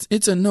 it's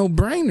a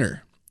no-brainer.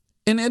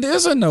 And it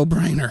is a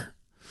no-brainer.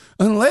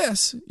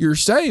 Unless you're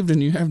saved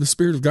and you have the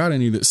Spirit of God in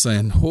you that's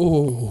saying,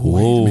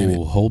 wait a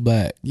minute. Hold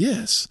back.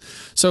 Yes.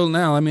 So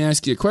now let me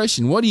ask you a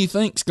question. What do you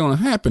think is going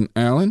to happen,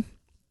 Alan?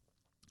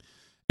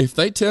 If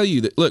they tell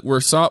you that, look,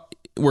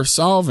 we're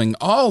solving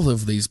all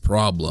of these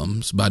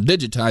problems by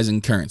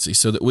digitizing currency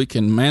so that we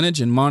can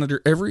manage and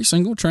monitor every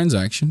single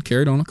transaction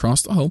carried on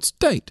across the whole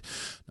state.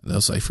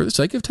 They'll say for the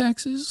sake of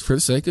taxes, for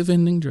the sake of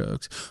ending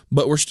drugs,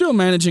 but we're still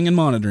managing and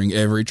monitoring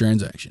every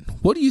transaction.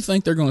 What do you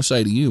think they're going to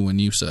say to you when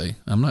you say,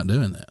 I'm not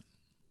doing that?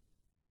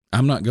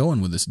 I'm not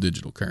going with this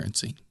digital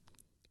currency.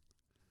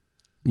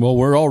 Well,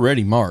 we're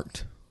already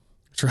marked.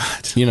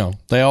 That's right.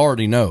 They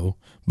already know,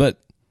 but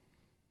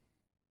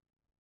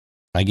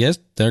I guess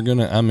they're going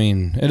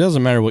to, it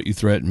doesn't matter what you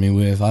threaten me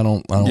with. I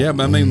don't. Yeah,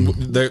 but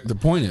the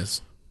point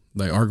is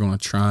they are going to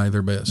try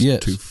their best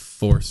to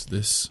force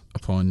this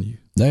upon you.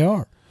 They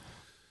are.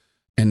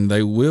 And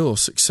they will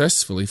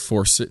successfully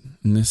force it,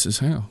 and this is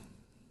how.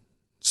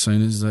 As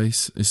soon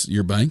as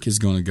your bank is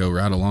going to go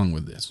right along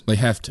with this. They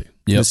have to.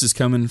 Yep. This is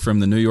coming from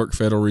the New York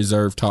Federal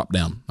Reserve top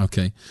down,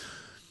 okay?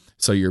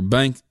 So your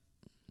bank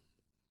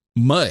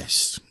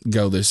must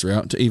go this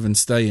route to even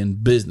stay in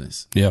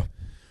business. Yeah.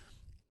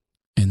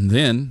 And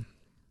then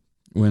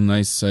when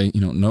they say,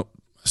 nope,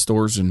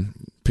 stores and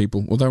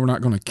people, well, they're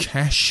not going to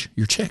cash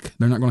your check.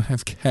 They're not going to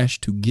have cash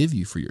to give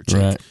you for your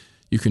check. Right.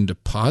 You can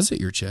deposit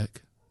your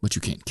check, but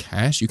you can't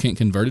cash. You can't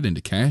convert it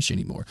into cash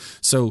anymore.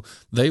 So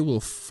they will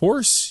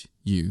force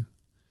you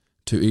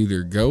to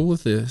either go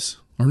with this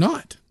or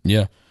not.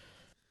 Yeah.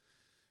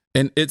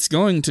 And it's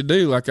going to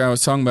do, like I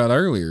was talking about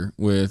earlier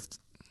with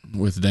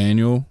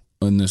Daniel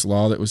and this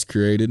law that was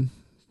created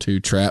to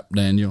trap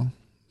Daniel,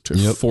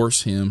 to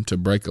force him to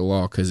break a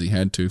law because he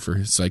had to for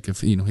his sake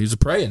of, he was a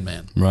praying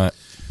man. Right.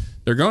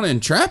 They're going to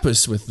entrap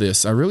us with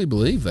this. I really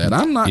believe that.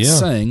 I'm not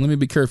saying, let me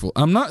be careful.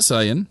 I'm not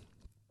saying,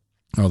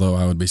 although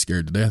I would be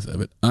scared to death of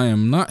it, I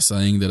am not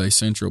saying that a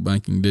central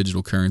banking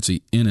digital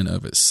currency in and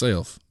of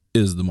itself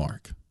is the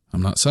mark.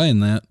 I'm not saying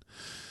that.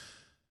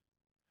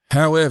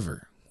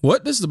 However,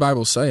 what does the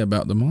Bible say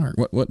about the mark?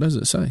 What does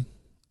it say?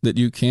 That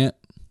you can't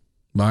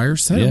buy or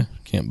sell? Yeah,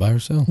 can't buy or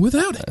sell.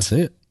 Without it. That's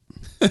it.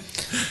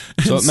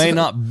 So it may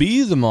not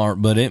be the mark,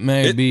 but it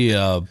may be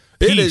a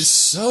piece. It is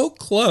so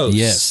close.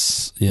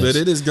 Yes. That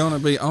it is going to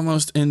be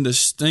almost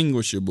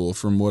indistinguishable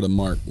from what a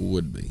mark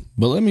would be.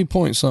 But let me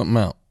point something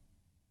out.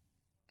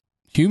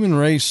 Human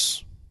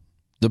race,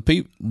 the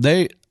people,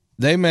 they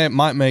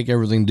might make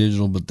everything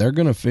digital, but they're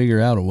going to figure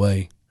out a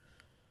way.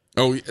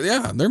 Oh,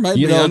 yeah. There may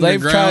be underground.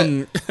 They've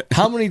tried.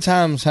 How many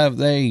times have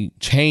they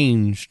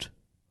changed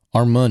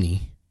our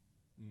money,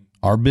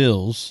 our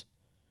bills,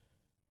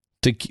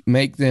 to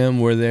make them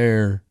where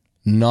they're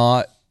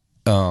not...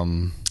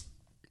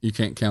 you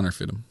can't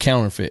counterfeit them.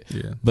 Counterfeit.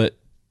 Yeah. But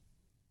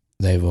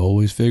they've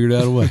always figured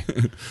out a way.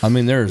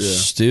 There's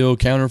still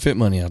counterfeit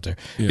money out there.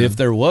 Yeah. If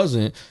there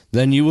wasn't,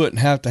 then you wouldn't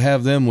have to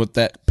have them with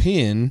that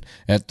pin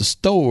at the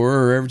store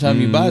or every time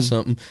you buy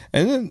something.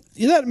 And then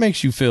that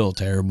makes you feel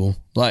terrible.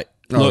 Like,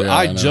 look,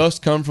 I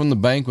just come from the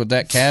bank with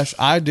that cash.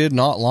 I did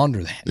not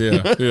launder that.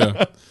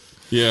 Yeah.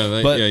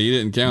 You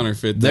didn't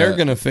counterfeit that. They're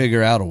going to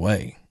figure out a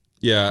way.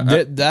 Yeah.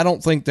 I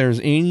don't think there's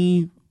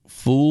any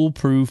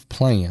foolproof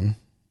plan.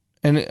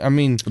 And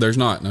there's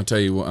not. And I'll tell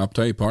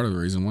you part of the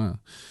reason why.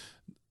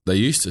 They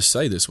used to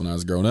say this when I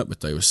was growing up, but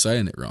they were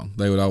saying it wrong.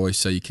 They would always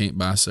say you can't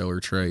buy, sell, or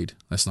trade.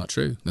 That's not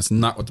true. That's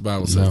not what the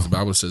Bible says. No. The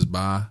Bible says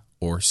buy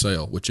or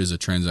sell, which is a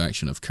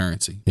transaction of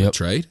currency. Yep. But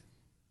trade,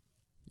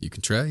 you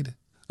can trade.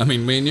 I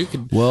mean, man, you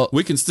can. Well,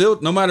 we can still,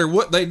 no matter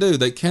what they do,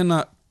 they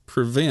cannot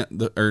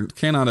prevent or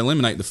cannot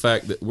eliminate the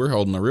fact that we're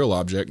holding a real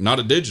object, not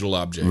a digital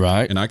object.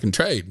 Right. And I can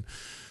trade.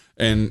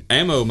 And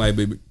ammo may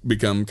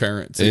become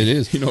currency. It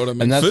is. You know what I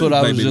mean? And that's Food what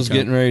I may was just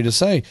become- getting ready to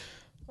say.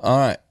 All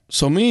right.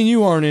 So me and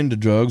you aren't into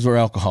drugs or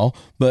alcohol,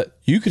 but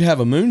you could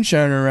have a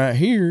moonshiner right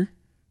here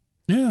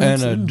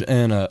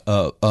and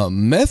a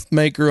meth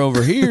maker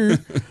over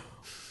here.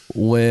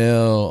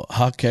 Well,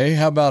 okay,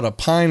 how about a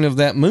pint of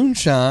that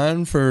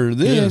moonshine for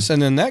this? Yeah.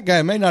 And then that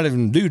guy may not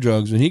even do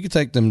drugs, and he could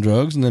take them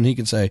drugs, and then he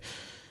could say,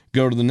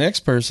 go to the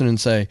next person and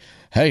say,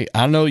 hey,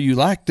 I know you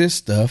like this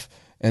stuff,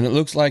 and it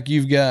looks like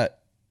you've got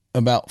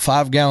about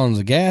 5 gallons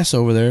of gas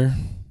over there.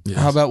 Yes.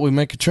 How about we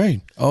make a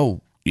trade?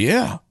 Oh,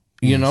 yeah.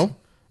 You know,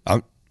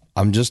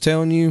 I'm just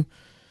telling you.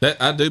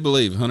 That I do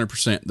believe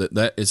 100%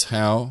 that is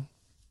how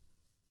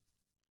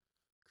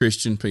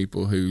Christian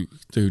people who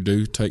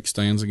do take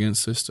stands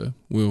against this stuff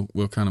will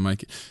kind of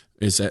make it.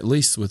 It's at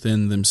least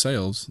within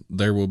themselves,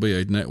 there will be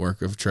a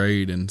network of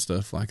trade and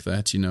stuff like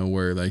that, you know,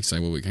 where they say,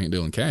 well, we can't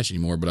deal in cash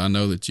anymore, but I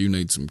know that you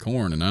need some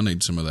corn and I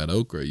need some of that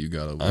okra you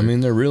got over there. I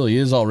mean, there really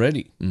is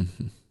already.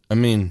 Mm-hmm. I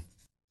mean,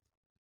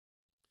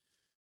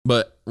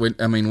 but we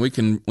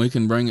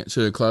can bring it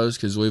to a close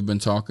because we've been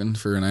talking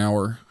for an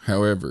hour.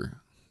 However,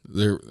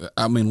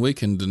 we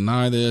can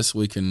deny this.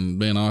 We can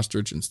be an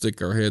ostrich and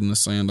stick our head in the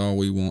sand all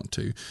we want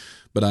to.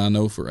 But I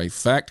know for a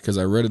fact, because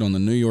I read it on the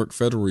New York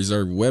Federal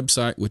Reserve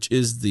website, which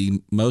is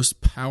the most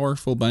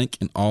powerful bank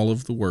in all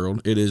of the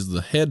world. It is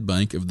the head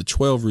bank of the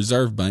 12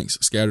 reserve banks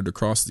scattered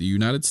across the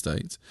United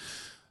States.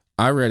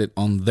 I read it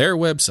on their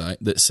website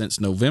that since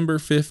November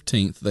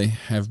 15th, they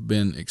have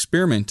been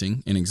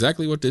experimenting in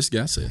exactly what this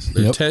guy says.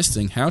 They're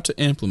testing how to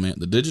implement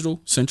the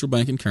digital central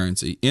banking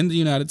currency in the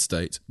United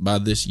States by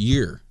this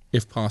year,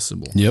 if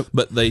possible. Yep.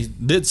 But they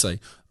did say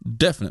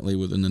definitely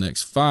within the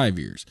next 5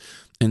 years.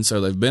 And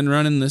so they've been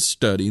running this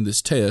study, this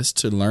test,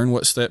 to learn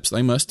what steps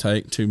they must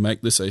take to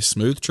make this a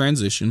smooth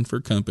transition for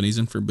companies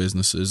and for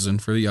businesses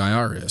and for the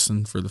IRS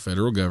and for the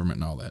federal government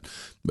and all that.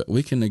 But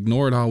we can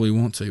ignore it all we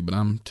want to. But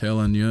I'm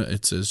telling you,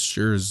 it's as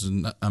sure as,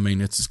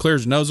 it's as clear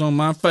as nose on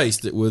my face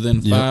that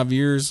within 5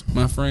 years,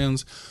 my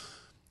friends,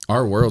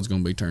 our world's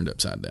going to be turned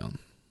upside down.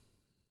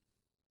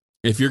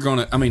 If you're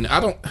going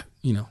to,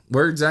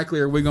 where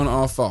exactly are we going to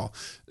all fall?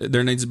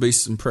 There needs to be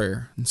some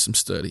prayer and some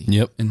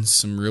study and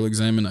some real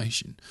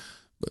examination.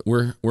 But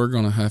we're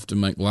going to have to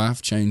make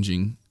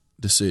life-changing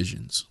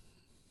decisions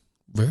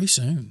very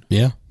soon.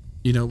 Yeah.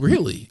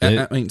 Really.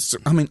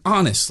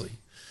 Honestly,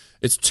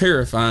 it's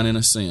terrifying in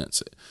a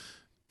sense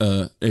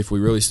if we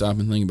really stop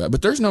and think about it.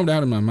 But there's no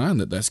doubt in my mind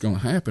that that's going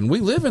to happen. We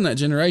live in that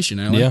generation,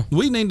 Alan. Yeah.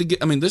 We need to get,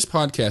 this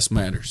podcast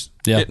matters.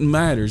 Yeah. It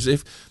matters.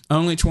 If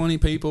only 20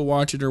 people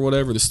watch it or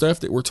whatever, the stuff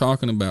that we're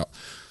talking about,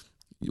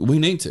 we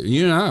need to.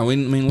 You and I,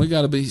 we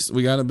got to be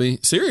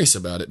serious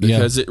about it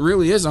because it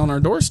really is on our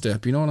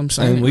doorstep. You know what I'm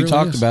saying? And we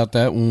talked about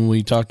that when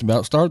we talked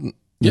about starting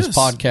this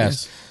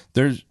podcast.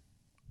 Yes.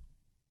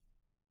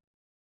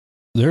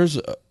 There's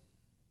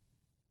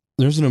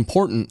an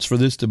importance for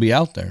this to be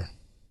out there.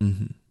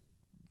 Mm-hmm.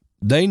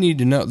 They need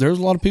to know. There's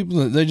a lot of people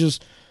that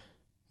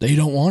they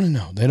don't want to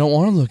know. They don't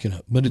want to look it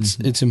up, but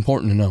it's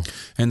important to know.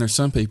 And there's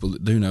some people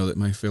that do know that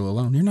may feel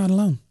alone. You're not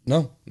alone.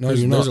 No,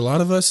 you're not. There's a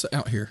lot of us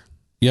out here.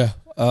 Yeah.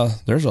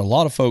 There's a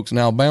lot of folks in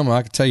Alabama,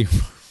 I can tell you.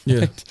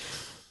 Yeah.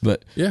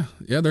 But yeah,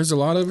 there's a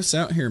lot of us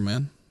out here,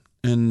 man.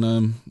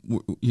 And,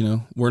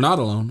 we're not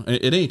alone.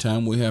 At any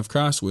time, we have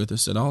Christ with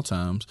us at all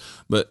times.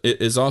 But it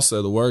is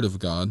also the Word of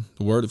God,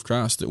 the Word of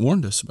Christ, that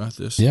warned us about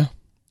this. Yeah.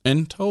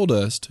 And told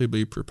us to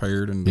be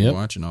prepared and to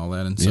watch and all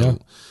that. And so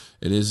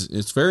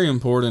it's very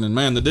important. And,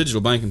 man, the digital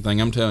banking thing,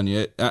 I'm telling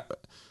you,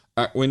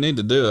 we need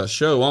to do a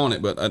show on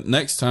it, but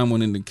next time we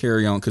need to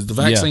carry on because the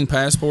vaccine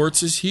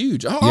passports is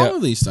huge. All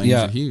of these things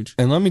are huge.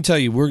 And let me tell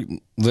you, we're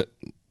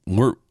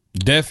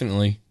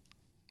definitely,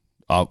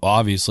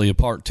 obviously, a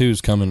part 2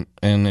 is coming.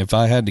 And if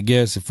I had to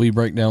guess, if we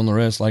break down the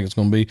rest like it's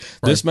going to be,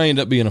 this may end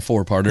up being a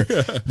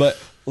 4-parter.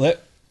 But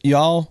let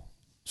y'all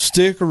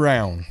stick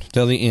around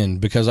till the end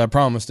because I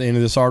promise the end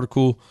of this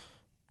article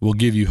will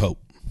give you hope.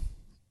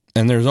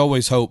 And there's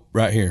always hope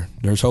right here.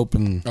 There's hope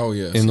in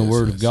the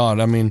Word of God.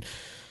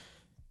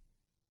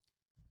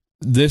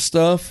 This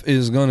stuff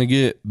is going to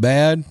get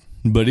bad,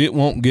 but it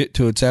won't get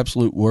to its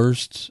absolute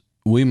worst.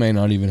 We may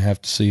not even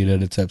have to see it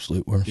at its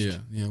absolute worst. Yeah,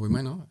 we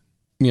may not.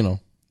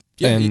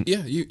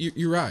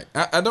 You're right.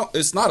 I don't.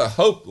 It's not a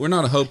hope. We're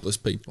not a hopeless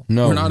people.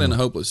 No, we're not in a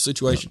hopeless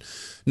situation.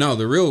 No,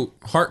 the real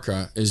heart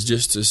cry is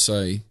just to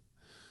say,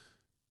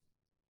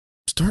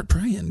 start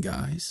praying,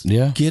 guys.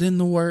 Yeah, get in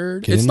the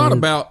Word. It's not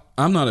about.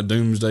 I'm not a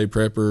doomsday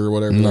prepper or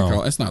whatever they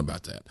call it. It's not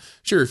about that.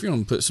 Sure, if you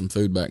want to put some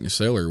food back in the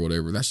cellar or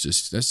whatever, that's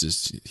just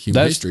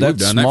human history. We've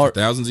done that for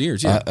thousands of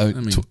years. Yeah,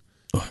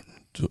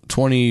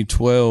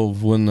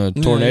 2012 when the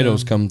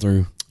tornadoes come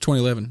through.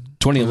 2011.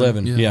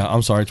 2011. Yeah,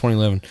 I'm sorry,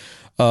 2011.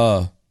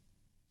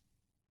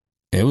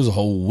 It was a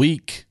whole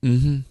week,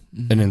 an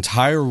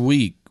entire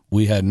week.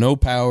 We had no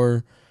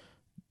power.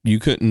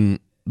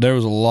 There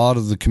was a lot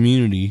of the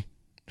community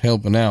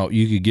helping out.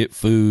 You could get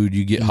food,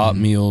 you get hot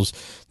meals.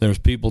 There was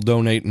people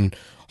donating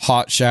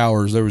hot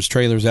showers. There was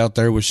trailers out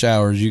there with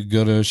showers. You could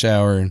go to a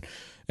shower,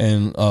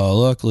 and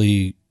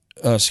luckily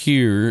us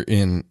here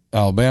in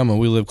Alabama,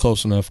 we live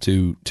close enough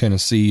to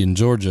Tennessee and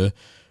Georgia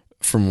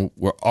from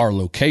our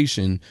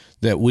location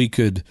that we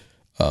could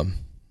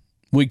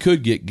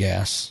get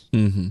gas.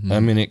 I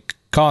mean, it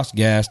cost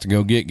gas to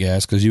go get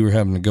gas because you were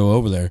having to go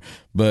over there,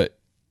 but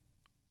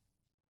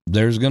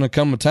there's going to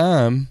come a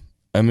time.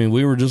 I mean,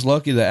 we were just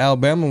lucky that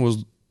Alabama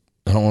was,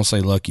 I don't want to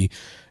say lucky,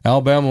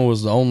 Alabama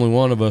was the only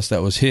one of us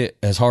that was hit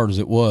as hard as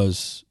it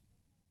was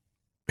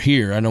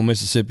here. I know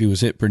Mississippi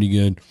was hit pretty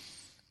good.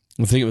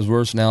 I think it was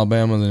worse in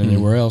Alabama than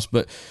anywhere else,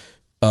 but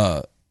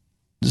the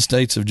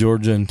states of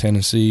Georgia and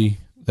Tennessee,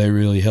 they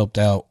really helped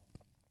out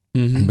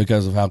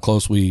because of how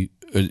close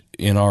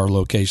in our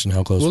location,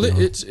 how close we are.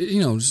 Well, it's,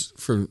 just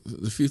for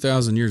the few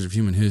thousand years of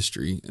human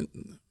history,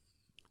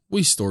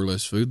 we store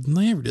less food than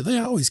they ever did. They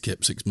always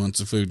kept 6 months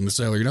of food in the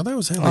cellar. That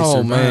was how they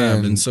survived.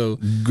 Man. And so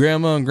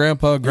grandma and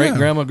grandpa,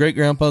 great-grandma,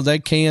 great-grandpa, they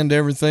canned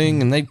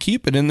everything, and they'd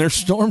keep it in their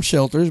storm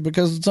shelters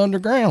because it's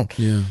underground.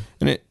 Yeah.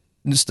 And it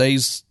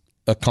stays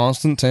a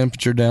constant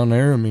temperature down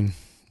there. I mean,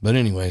 but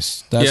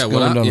anyways, that's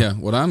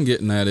what I'm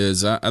getting at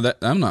is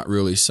I'm not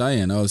really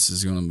saying, this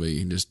is going to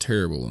be just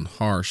terrible and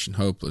harsh and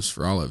hopeless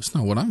for all of us.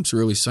 No, what I'm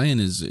really saying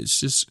is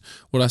it's just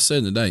what I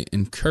said today.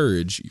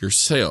 Encourage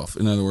yourself.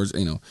 In other words,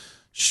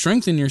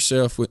 strengthen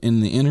yourself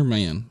in the inner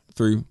man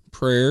through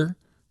prayer,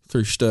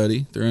 through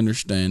study, through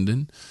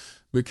understanding,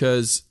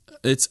 because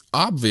it's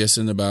obvious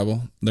in the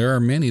Bible there are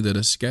many that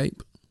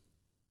escape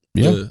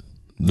the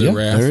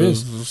wrath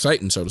of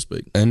Satan, so to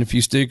speak. And if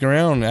you stick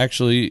around,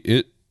 actually,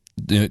 it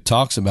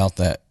talks about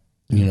that.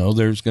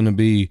 There's going to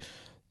be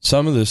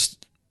some of this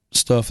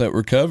stuff that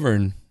we're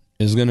covering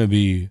is going to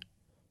be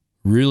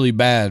really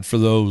bad for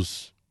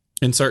those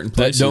in certain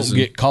places that don't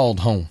get called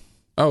home.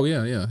 Oh,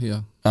 yeah.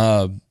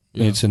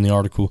 It's in the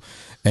article,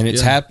 and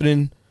it's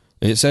happening.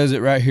 It says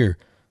it right here,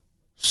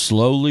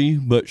 slowly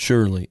but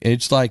surely.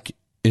 It's like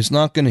it's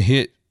not going to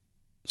hit.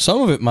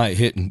 Some of it might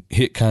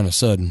hit kind of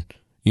sudden.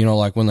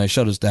 Like when they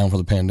shut us down for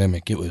the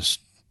pandemic, it was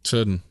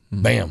sudden,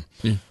 bam.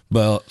 Yeah.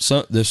 But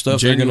this stuff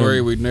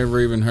January, we'd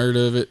never even heard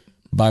of it.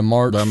 By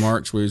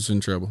March, we was in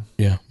trouble.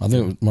 Yeah, I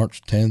think it was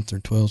March 10th or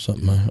 12th,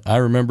 something. Yeah. I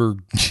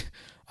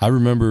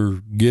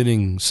remember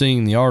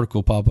seeing the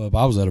article pop up.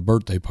 I was at a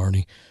birthday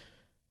party,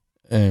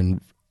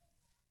 and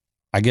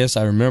I guess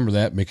I remember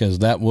that because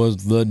that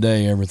was the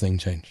day everything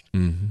changed.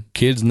 Mm-hmm.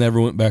 Kids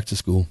never went back to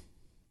school.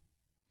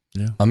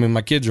 Yeah, I mean,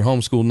 my kids are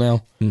homeschooled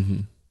now.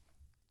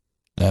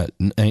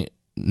 Ain't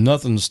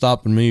nothing's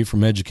stopping me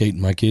from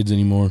educating my kids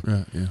anymore.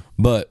 Right. Yeah.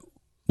 But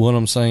what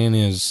I'm saying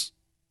is,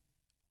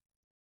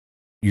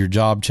 your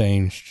job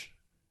changed,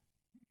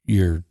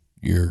 your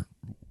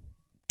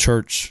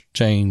church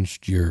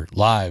changed, your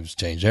lives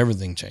changed,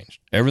 everything changed,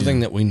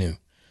 everything that we knew.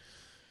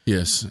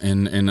 Yes,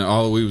 and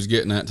all we was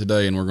getting at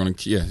today, and we're going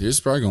to, it's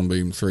probably going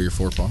to be 3 or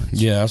 4 parts.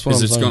 Yeah, that's what I'm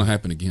saying. It's going to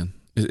happen again.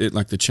 It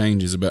like the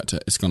change is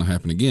it's going to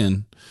happen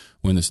again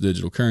when this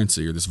digital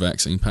currency or this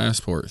vaccine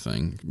passport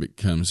thing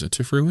comes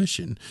to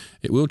fruition.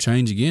 It will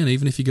change again.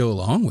 Even if you go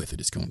along with it,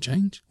 it's going to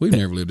change. We've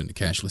never lived in a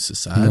cashless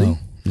society.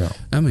 No.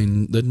 I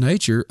mean, the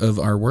nature of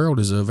our world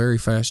is a very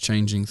fast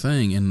changing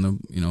thing.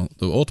 And the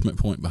ultimate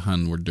point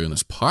behind we're doing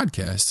this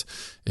podcast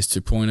is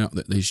to point out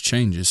that these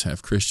changes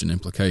have Christian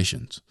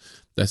implications.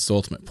 That's the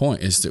ultimate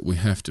point, is that we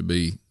have to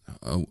be,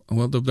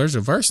 there's a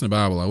verse in the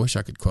Bible. I wish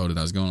I could quote it.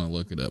 I was going to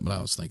look it up, but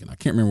I was thinking, I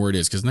can't remember where it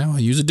is because now I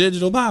use a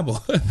digital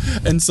Bible.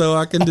 And so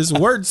I can just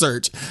word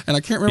search, and I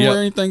can't remember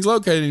where anything's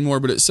located anymore,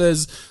 but it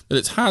says that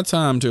it's high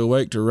time to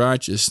awake to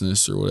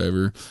righteousness or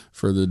whatever,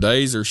 for the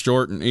days are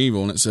short and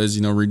evil. And it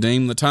says,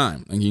 redeem the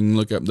time. And you can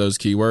look up those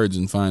key words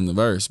and find the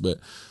verse. But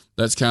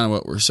that's kind of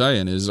what we're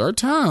saying is our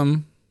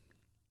time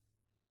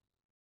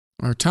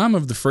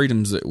of the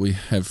freedoms that we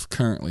have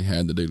currently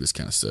had to do this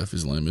kind of stuff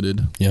is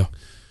limited. Yeah.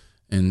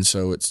 And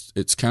so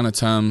it's kind of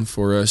time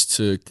for us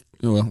to,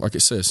 like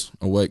it says,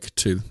 awake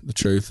to the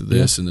truth of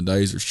this, and the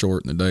days are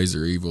short and the days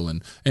are evil,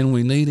 and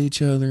we need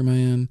each other,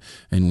 man,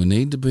 and we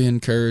need to be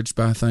encouraged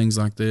by things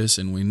like this,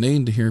 and we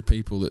need to hear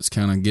people that's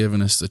kind of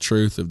giving us the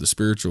truth of the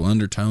spiritual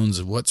undertones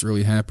of what's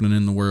really happening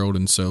in the world.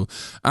 And so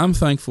I'm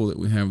thankful that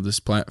we have this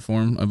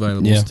platform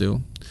available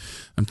still.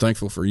 I'm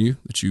thankful for you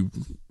that you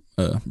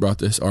brought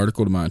this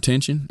article to my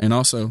attention, and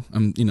also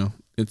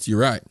you're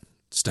right.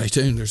 Stay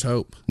tuned. There's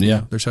hope.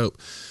 Yeah, there's hope.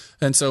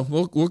 And so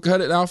we'll cut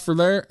it off for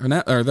there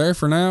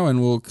for now, and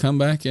we'll come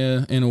back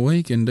in a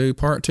week and do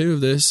part 2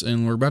 of this.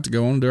 And we're about to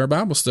go on and do our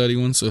Bible study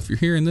one. So if you're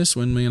hearing this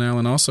one, me and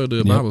Alan also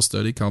do a Bible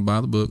study called By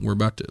the Book. We're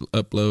about to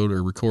upload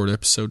or record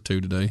episode 2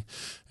 today,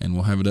 and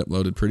we'll have it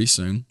uploaded pretty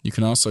soon. You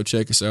can also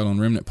check us out on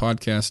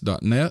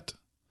remnantpodcast.net,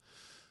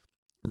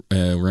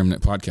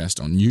 Remnant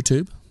Podcast on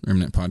YouTube,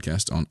 Remnant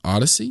Podcast on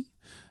Odyssey,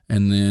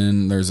 and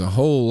then there's a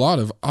whole lot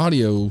of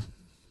audio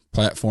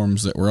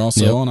platforms that we're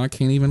also on. I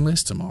can't even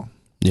list them all.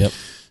 Yep.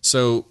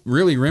 So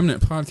really,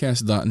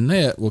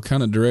 remnantpodcast.net will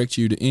kind of direct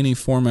you to any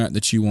format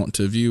that you want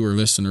to view or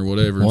listen or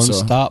whatever.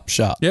 One-stop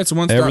shop. Yeah, it's a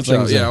one-stop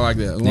shop. Yeah, I like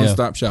that.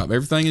 One-stop shop.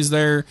 Everything is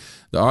there.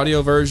 The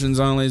audio versions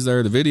only is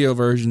there. The video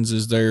versions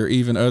is there.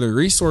 Even other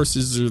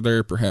resources are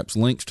there, perhaps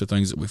links to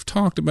things that we've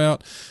talked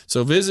about.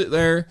 So visit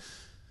there.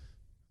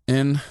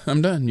 And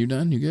I'm done. You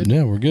done? You good?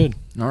 Yeah, we're good.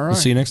 All right. We'll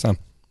see you next time.